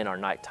wasn't in our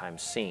nighttime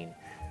scene.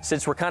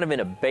 Since we're kind of in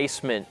a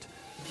basement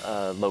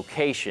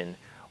location,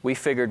 we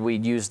figured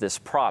we'd use this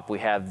prop. We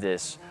have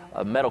this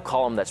metal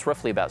column that's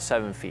roughly about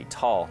 7 feet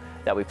tall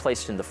that we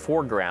placed in the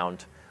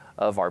foreground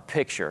of our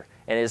picture,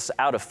 and it's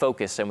out of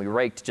focus, and we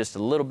raked just a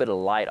little bit of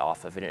light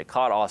off of it. And it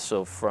caught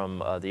also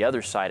from the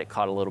other side, it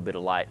caught a little bit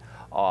of light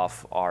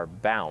off our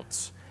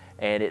bounce.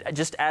 And it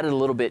just added a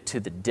little bit to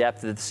the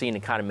depth of the scene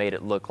and kind of made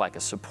it look like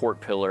a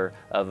support pillar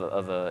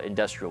of an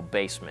industrial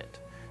basement.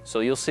 So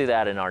you'll see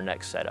that in our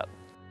next setup.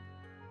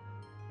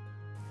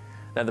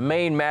 Now the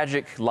main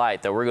magic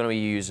light that we're going to be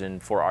using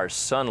for our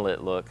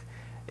sunlit look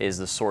is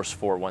the source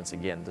 4 once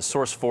again. The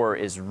source 4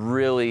 is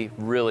really,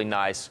 really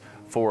nice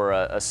for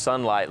a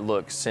sunlight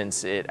look,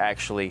 since it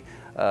actually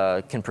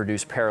can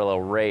produce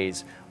parallel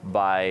rays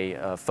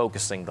by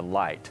focusing the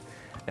light.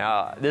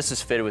 Now, this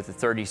is fitted with a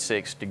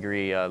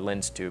 36-degree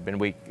lens tube, and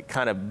we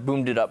kind of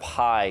boomed it up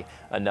high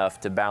enough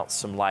to bounce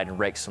some light and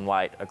rake some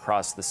light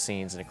across the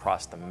scenes and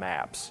across the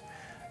maps.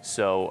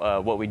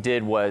 So what we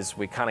did was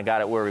we kind of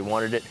got it where we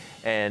wanted it,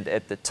 and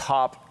at the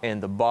top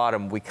and the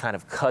bottom we kind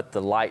of cut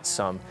the light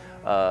some,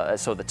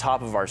 so the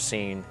top of our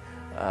scene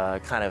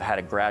kind of had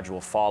a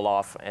gradual fall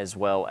off, as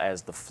well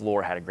as the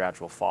floor had a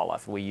gradual fall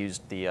off. We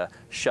used the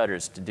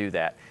shutters to do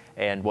that,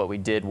 and what we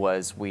did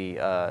was we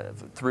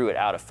threw it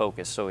out of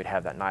focus so we'd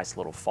have that nice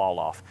little fall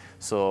off.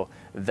 So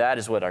that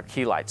is what our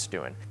key light's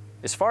doing.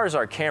 As far as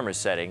our camera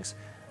settings,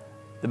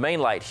 the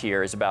main light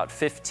here is about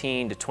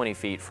 15 to 20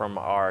 feet from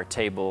our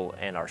table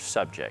and our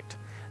subject.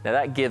 Now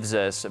that gives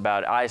us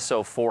about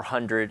ISO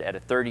 400 at a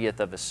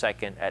 30th of a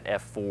second at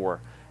f4,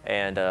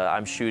 and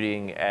I'm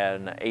shooting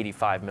an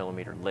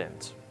 85mm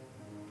lens.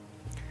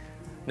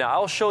 Now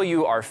I'll show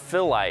you our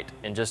fill light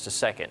in just a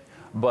second,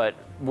 but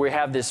we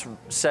have this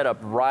set up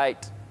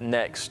right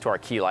next to our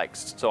key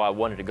lights, so I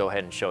wanted to go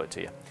ahead and show it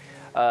to you.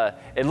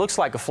 It looks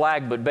like a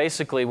flag, but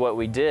basically what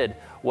we did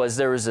was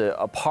there was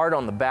a part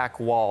on the back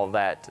wall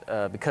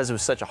that, because it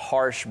was such a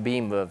harsh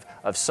beam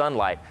of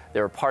sunlight,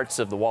 there were parts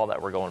of the wall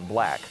that were going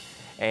black.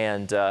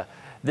 And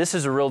this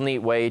is a real neat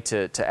way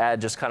to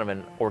add just kind of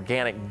an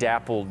organic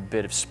dappled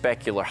bit of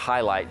specular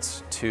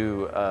highlights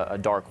to a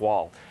dark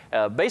wall.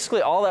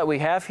 Basically all that we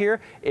have here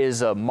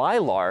is a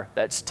Mylar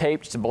that's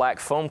taped to black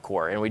foam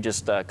core, and we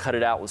just cut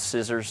it out with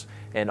scissors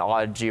in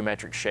odd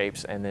geometric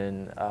shapes, and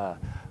then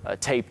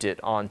taped it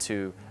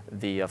onto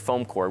the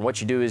foam core. And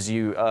what you do is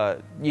you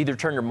either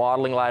turn your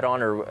modeling light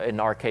on, or in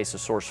our case, a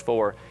source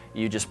 4,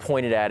 you just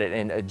point it at it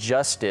and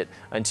adjust it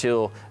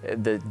until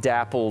the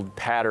dappled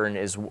pattern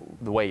is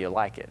the way you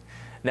like it.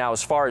 Now,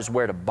 as far as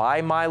where to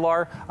buy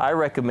Mylar, I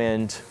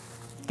recommend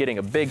getting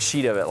a big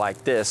sheet of it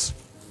like this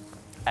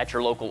at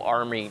your local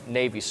Army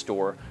Navy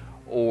store,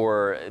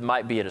 or it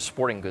might be at a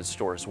sporting goods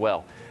store as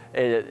well.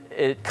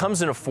 It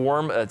comes in a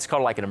form, it's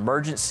called like an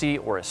emergency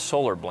or a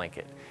solar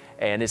blanket.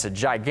 And it's a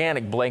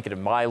gigantic blanket of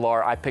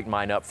Mylar. I picked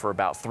mine up for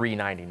about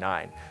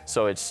 $3.99.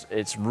 So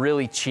it's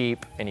really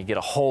cheap, and you get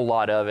a whole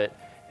lot of it.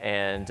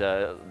 And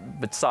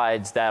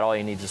besides that, all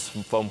you need is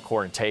some foam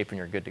core and tape, and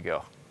you're good to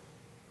go.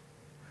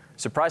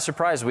 Surprise,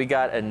 surprise, we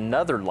got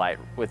another light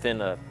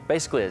within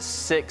basically a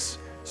 6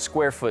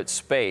 square foot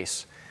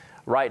space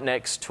right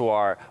next to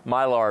our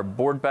Mylar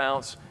board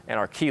bounce and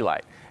our key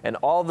light. And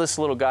all this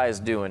little guy is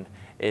doing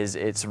is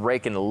it's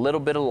raking a little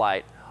bit of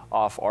light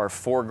off our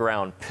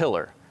foreground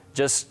pillar,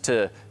 just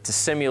to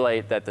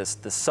simulate that the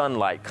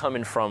sunlight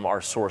coming from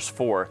our source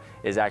 4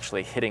 is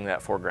actually hitting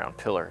that foreground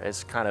pillar.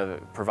 It's kind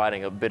of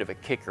providing a bit of a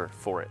kicker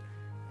for it.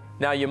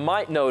 Now you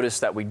might notice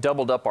that we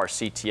doubled up our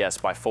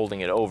CTS by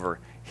folding it over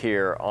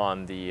here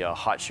on the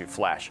hot shoe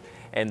flash.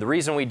 And the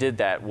reason we did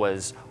that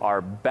was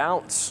our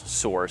bounce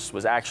source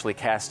was actually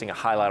casting a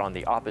highlight on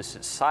the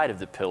opposite side of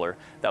the pillar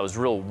that was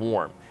real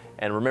warm.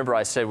 And remember,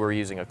 I said we were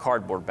using a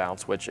cardboard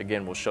bounce, which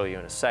again we'll show you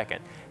in a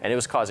second, and it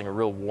was causing a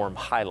real warm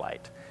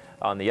highlight.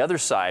 On the other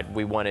side,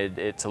 we wanted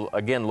it to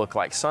again look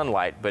like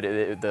sunlight, but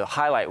the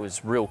highlight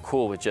was real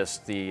cool with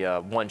just the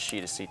one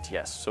sheet of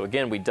CTS. So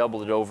again, we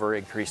doubled it over,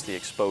 increased the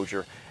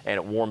exposure, and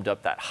it warmed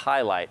up that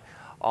highlight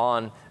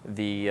on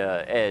the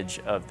edge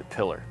of the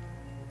pillar.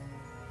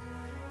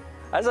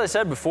 As I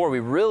said before, we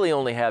really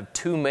only have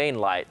 2 main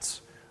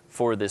lights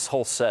for this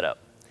whole setup.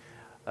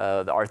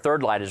 Our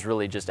third light is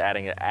really just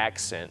adding an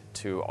accent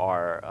to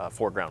our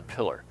foreground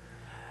pillar.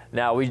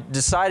 Now, we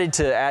decided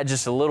to add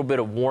just a little bit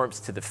of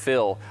warmth to the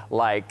fill,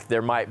 like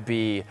there might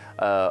be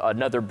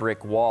another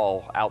brick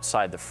wall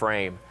outside the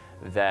frame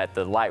that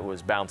the light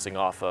was bouncing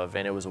off of,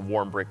 and it was a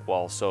warm brick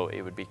wall, so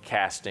it would be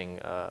casting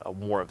a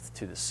warmth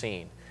to the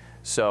scene.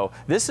 So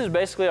this is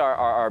basically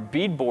our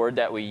bead board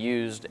that we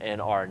used in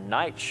our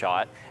night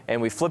shot,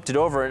 and we flipped it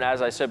over, and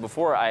as I said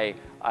before, I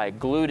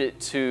glued it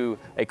to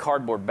a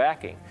cardboard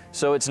backing.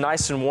 So it's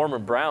nice and warm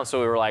and brown, so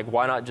we were like,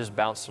 why not just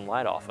bounce some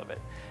light off of it?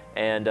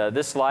 And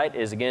this light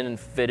is again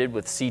fitted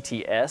with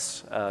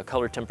CTS,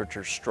 color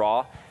temperature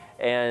straw,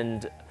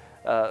 and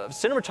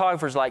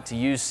cinematographers like to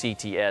use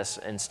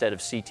CTS instead of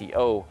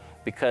CTO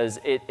because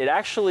it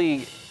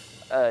actually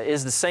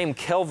is the same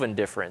Kelvin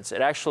difference. It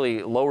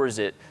actually lowers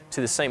it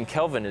to the same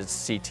Kelvin as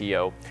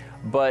CTO,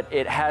 but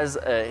it has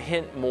a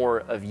hint more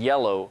of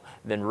yellow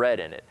than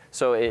red in it.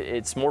 So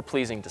it's more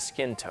pleasing to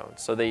skin tone.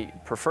 So they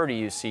prefer to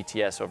use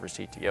CTS over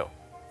CTO.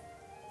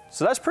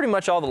 So that's pretty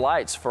much all the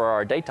lights for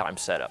our daytime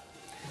setup.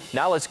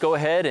 Now let's go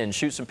ahead and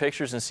shoot some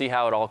pictures and see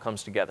how it all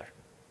comes together.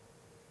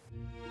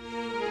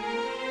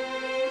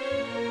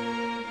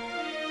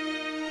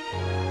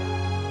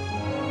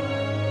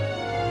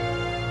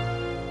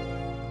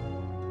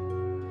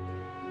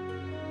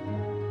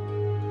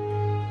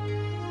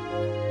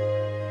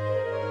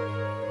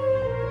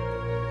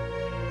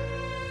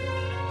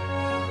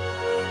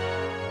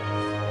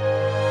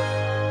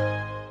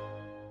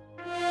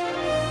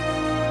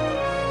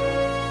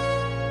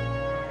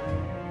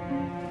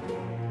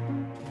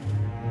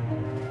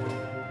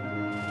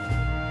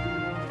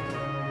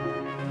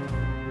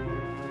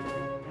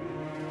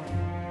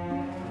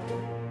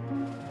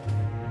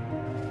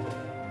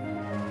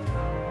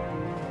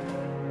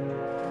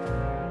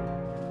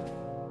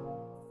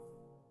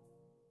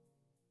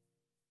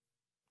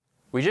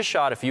 We just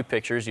shot a few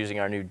pictures using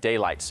our new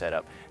daylight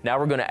setup. Now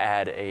we're going to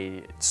add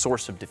a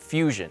source of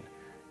diffusion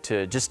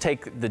to just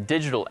take the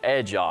digital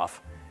edge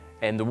off.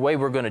 And the way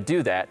we're going to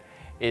do that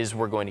is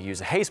we're going to use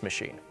a haze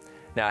machine.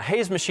 Now, a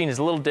haze machine is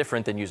a little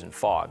different than using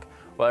fog.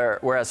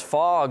 Whereas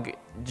fog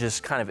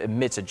just kind of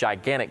emits a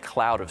gigantic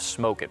cloud of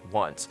smoke at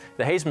once,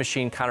 the haze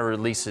machine kind of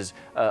releases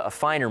a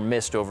finer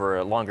mist over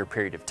a longer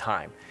period of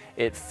time.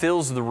 It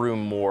fills the room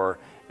more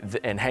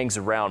and hangs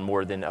around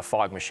more than a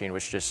fog machine,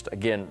 which just,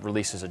 again,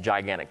 releases a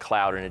gigantic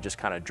cloud and it just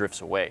kind of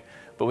drifts away.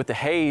 But with the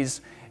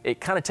haze,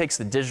 it kind of takes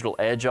the digital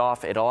edge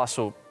off. It'll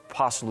also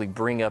possibly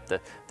bring up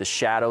the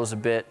shadows a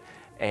bit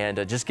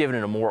and just giving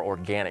it a more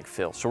organic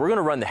feel. So we're going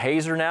to run the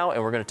hazer now,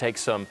 and we're going to take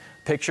some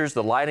pictures.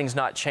 The lighting's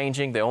not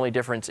changing. The only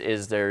difference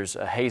is there's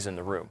a haze in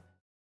the room.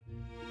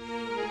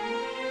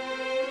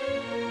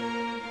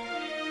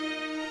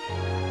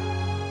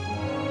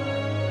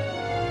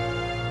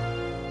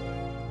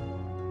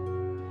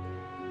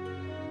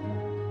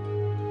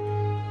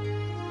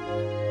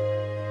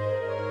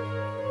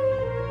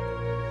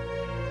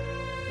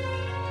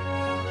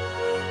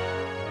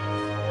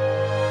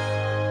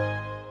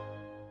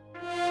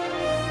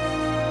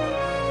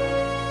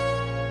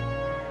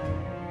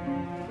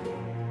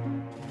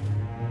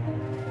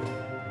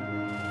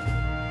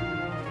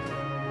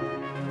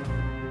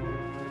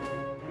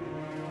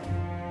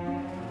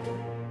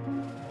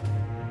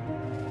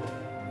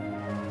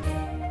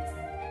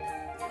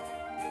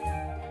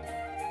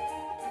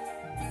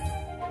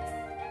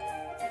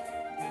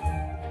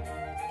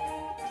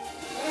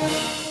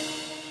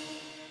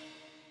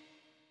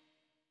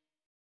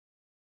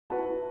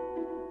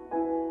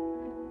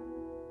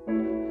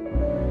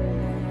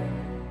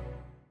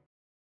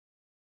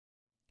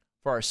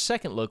 For our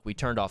second look, we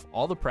turned off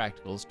all the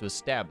practicals to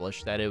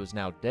establish that it was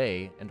now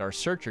day and our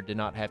searcher did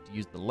not have to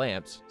use the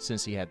lamps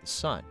since he had the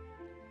sun.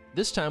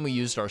 This time we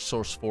used our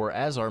source 4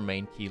 as our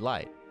main key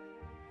light.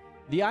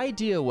 The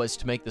idea was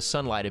to make the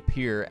sunlight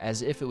appear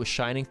as if it was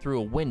shining through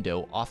a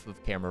window off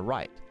of camera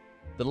right.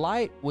 The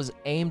light was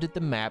aimed at the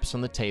maps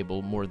on the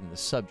table more than the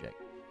subject.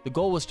 The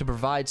goal was to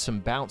provide some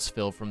bounce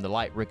fill from the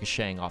light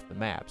ricocheting off the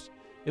maps.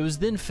 It was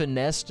then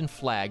finessed and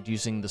flagged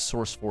using the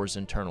source 4's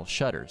internal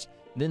shutters,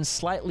 then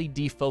slightly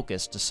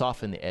defocused to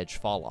soften the edge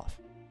fall off.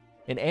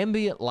 An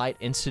ambient light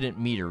incident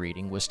meter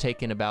reading was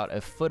taken about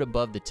a foot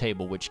above the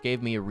table, which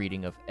gave me a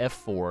reading of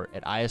f4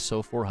 at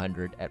ISO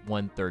 400 at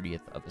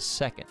 1/30th of a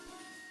second.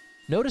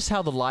 Notice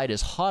how the light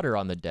is hotter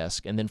on the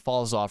desk and then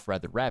falls off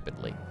rather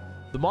rapidly.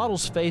 The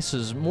model's face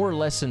is more or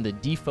less in the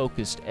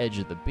defocused edge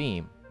of the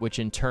beam, which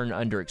in turn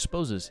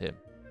underexposes him.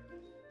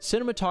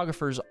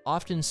 Cinematographers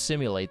often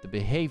simulate the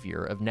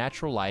behavior of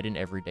natural light in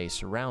everyday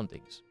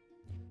surroundings.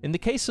 In the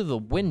case of the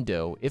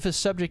window, if a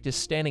subject is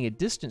standing a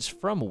distance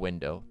from a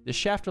window, the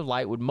shaft of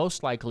light would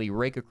most likely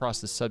rake across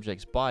the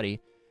subject's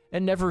body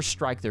and never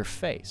strike their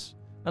face,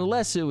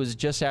 unless it was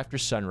just after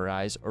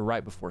sunrise or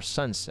right before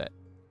sunset.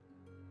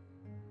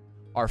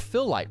 Our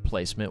fill light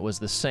placement was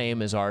the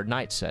same as our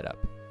night setup,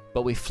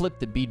 but we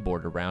flipped the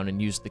beadboard around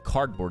and used the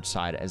cardboard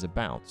side as a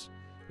bounce.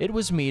 It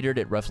was metered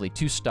at roughly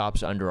 2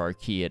 stops under our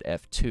key at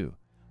f2.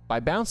 By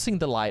bouncing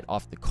the light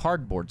off the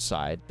cardboard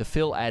side, the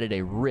fill added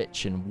a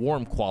rich and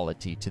warm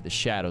quality to the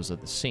shadows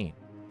of the scene.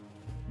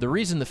 The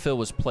reason the fill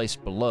was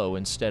placed below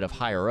instead of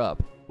higher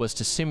up was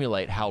to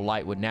simulate how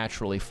light would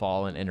naturally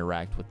fall and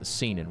interact with the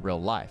scene in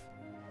real life.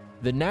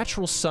 The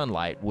natural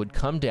sunlight would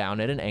come down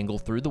at an angle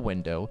through the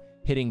window,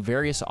 hitting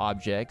various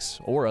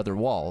objects or other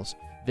walls,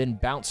 then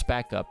bounce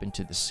back up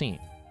into the scene.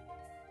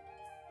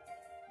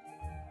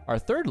 Our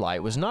third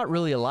light was not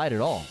really a light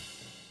at all.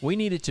 We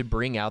needed to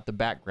bring out the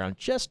background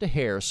just a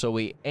hair, so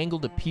we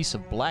angled a piece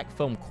of black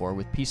foam core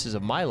with pieces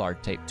of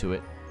mylar taped to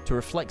it to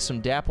reflect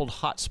some dappled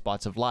hot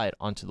spots of light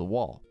onto the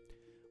wall.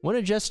 When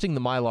adjusting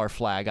the mylar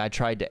flag, I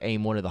tried to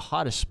aim one of the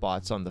hottest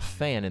spots on the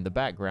fan in the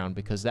background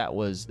because that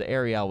was the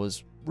area I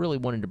was really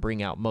wanting to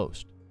bring out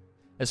most.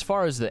 As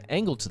far as the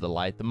angle to the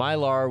light, the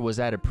mylar was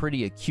at a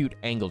pretty acute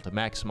angle to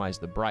maximize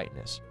the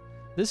brightness.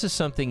 This is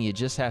something you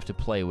just have to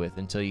play with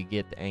until you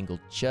get the angle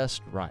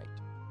just right.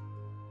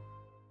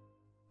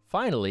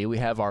 Finally, we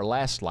have our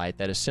last light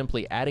that is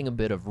simply adding a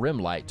bit of rim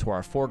light to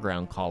our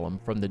foreground column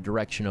from the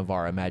direction of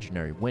our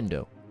imaginary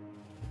window.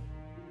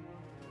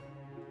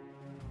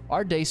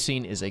 Our day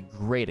scene is a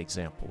great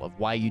example of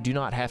why you do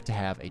not have to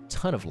have a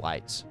ton of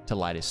lights to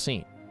light a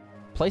scene.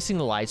 Placing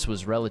the lights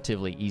was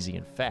relatively easy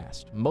and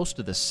fast. Most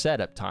of the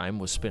setup time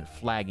was spent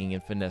flagging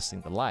and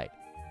finessing the light.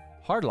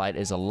 Hard light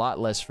is a lot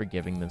less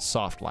forgiving than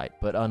soft light,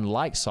 but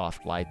unlike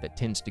soft light that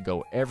tends to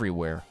go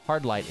everywhere,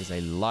 hard light is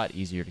a lot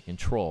easier to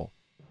control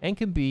and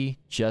can be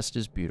just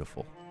as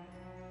beautiful.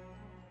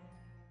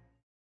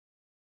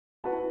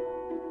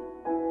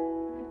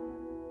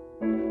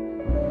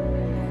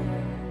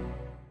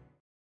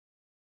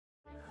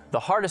 The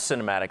hardest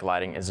cinematic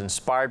lighting is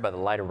inspired by the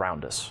light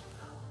around us.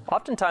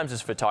 Oftentimes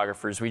as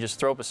photographers, we just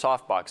throw up a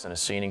softbox in a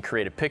scene and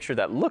create a picture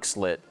that looks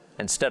lit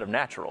instead of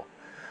natural.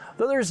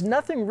 Though there's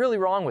nothing really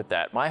wrong with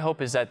that, my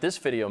hope is that this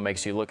video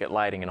makes you look at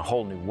lighting in a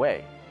whole new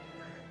way.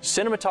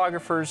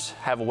 Cinematographers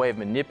have a way of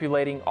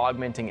manipulating,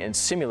 augmenting, and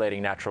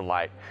simulating natural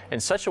light in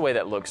such a way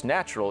that looks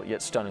natural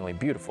yet stunningly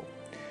beautiful.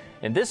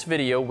 In this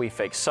video, we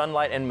faked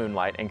sunlight and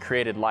moonlight and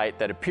created light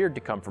that appeared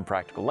to come from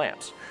practical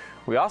lamps.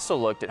 We also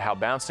looked at how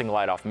bouncing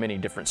light off many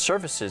different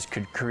surfaces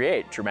could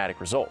create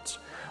dramatic results.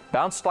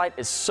 Bounced light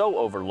is so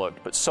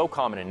overlooked, but so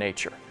common in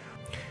nature.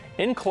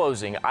 In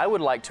closing, I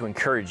would like to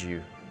encourage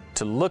you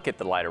to look at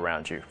the light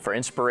around you for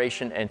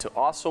inspiration and to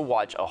also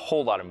watch a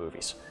whole lot of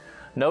movies.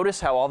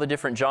 Notice how all the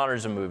different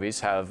genres of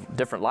movies have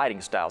different lighting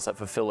styles that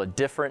fulfill a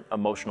different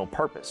emotional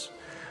purpose.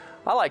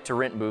 I like to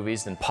rent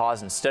movies and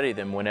pause and study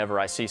them whenever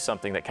I see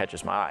something that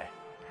catches my eye.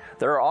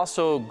 There are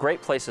also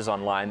great places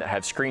online that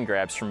have screen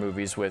grabs for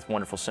movies with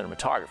wonderful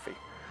cinematography.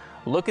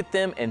 Look at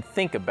them and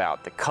think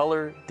about the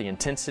color, the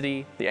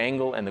intensity, the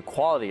angle, and the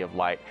quality of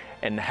light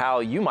and how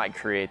you might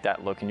create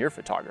that look in your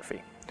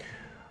photography.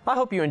 I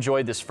hope you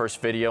enjoyed this first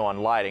video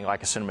on lighting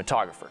like a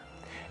cinematographer.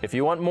 If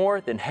you want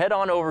more, then head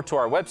on over to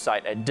our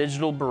website at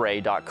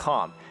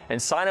digitalberet.com and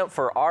sign up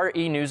for our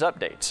e-news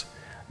updates.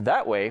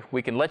 That way,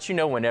 we can let you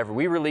know whenever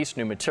we release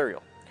new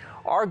material.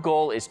 Our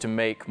goal is to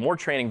make more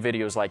training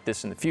videos like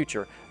this in the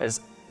future,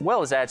 as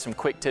well as add some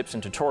quick tips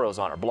and tutorials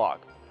on our blog.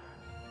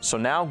 So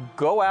now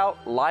go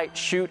out, light,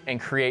 shoot,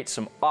 and create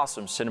some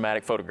awesome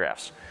cinematic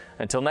photographs.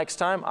 Until next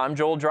time, I'm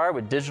Joel Dreyer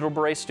with Digital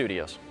Beret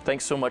Studios.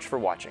 Thanks so much for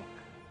watching.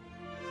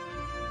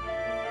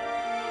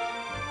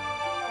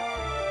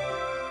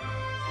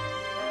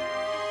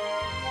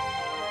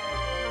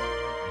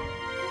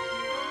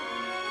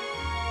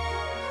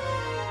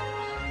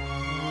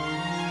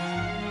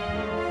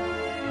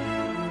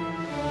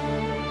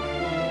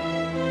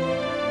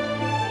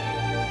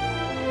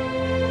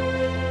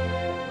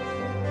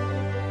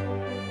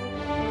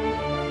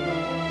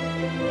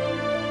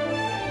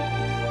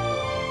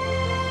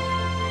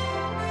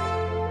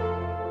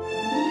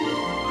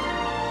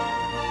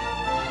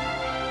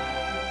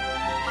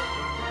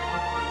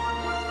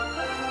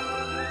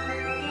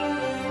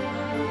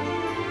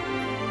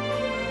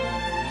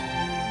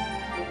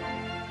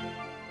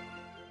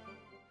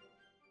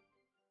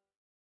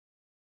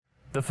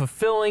 The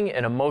fulfilling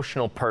and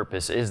emotional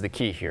purpose is the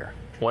key here.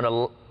 When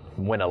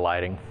a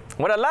lighting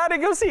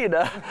go see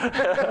that.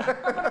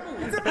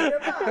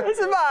 It's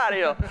a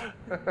Mario.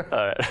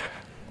 All right.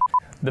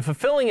 The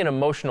fulfilling and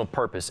emotional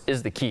purpose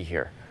is the key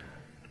here.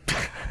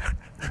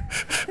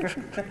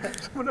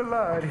 When a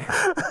lighting.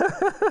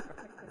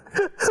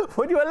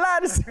 When you allow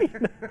to see.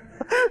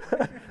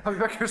 I'll be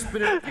back here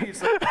spinning a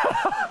pizza.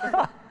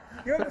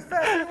 You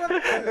understand?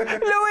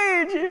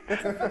 Luigi.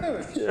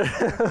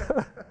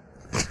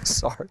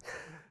 Sorry.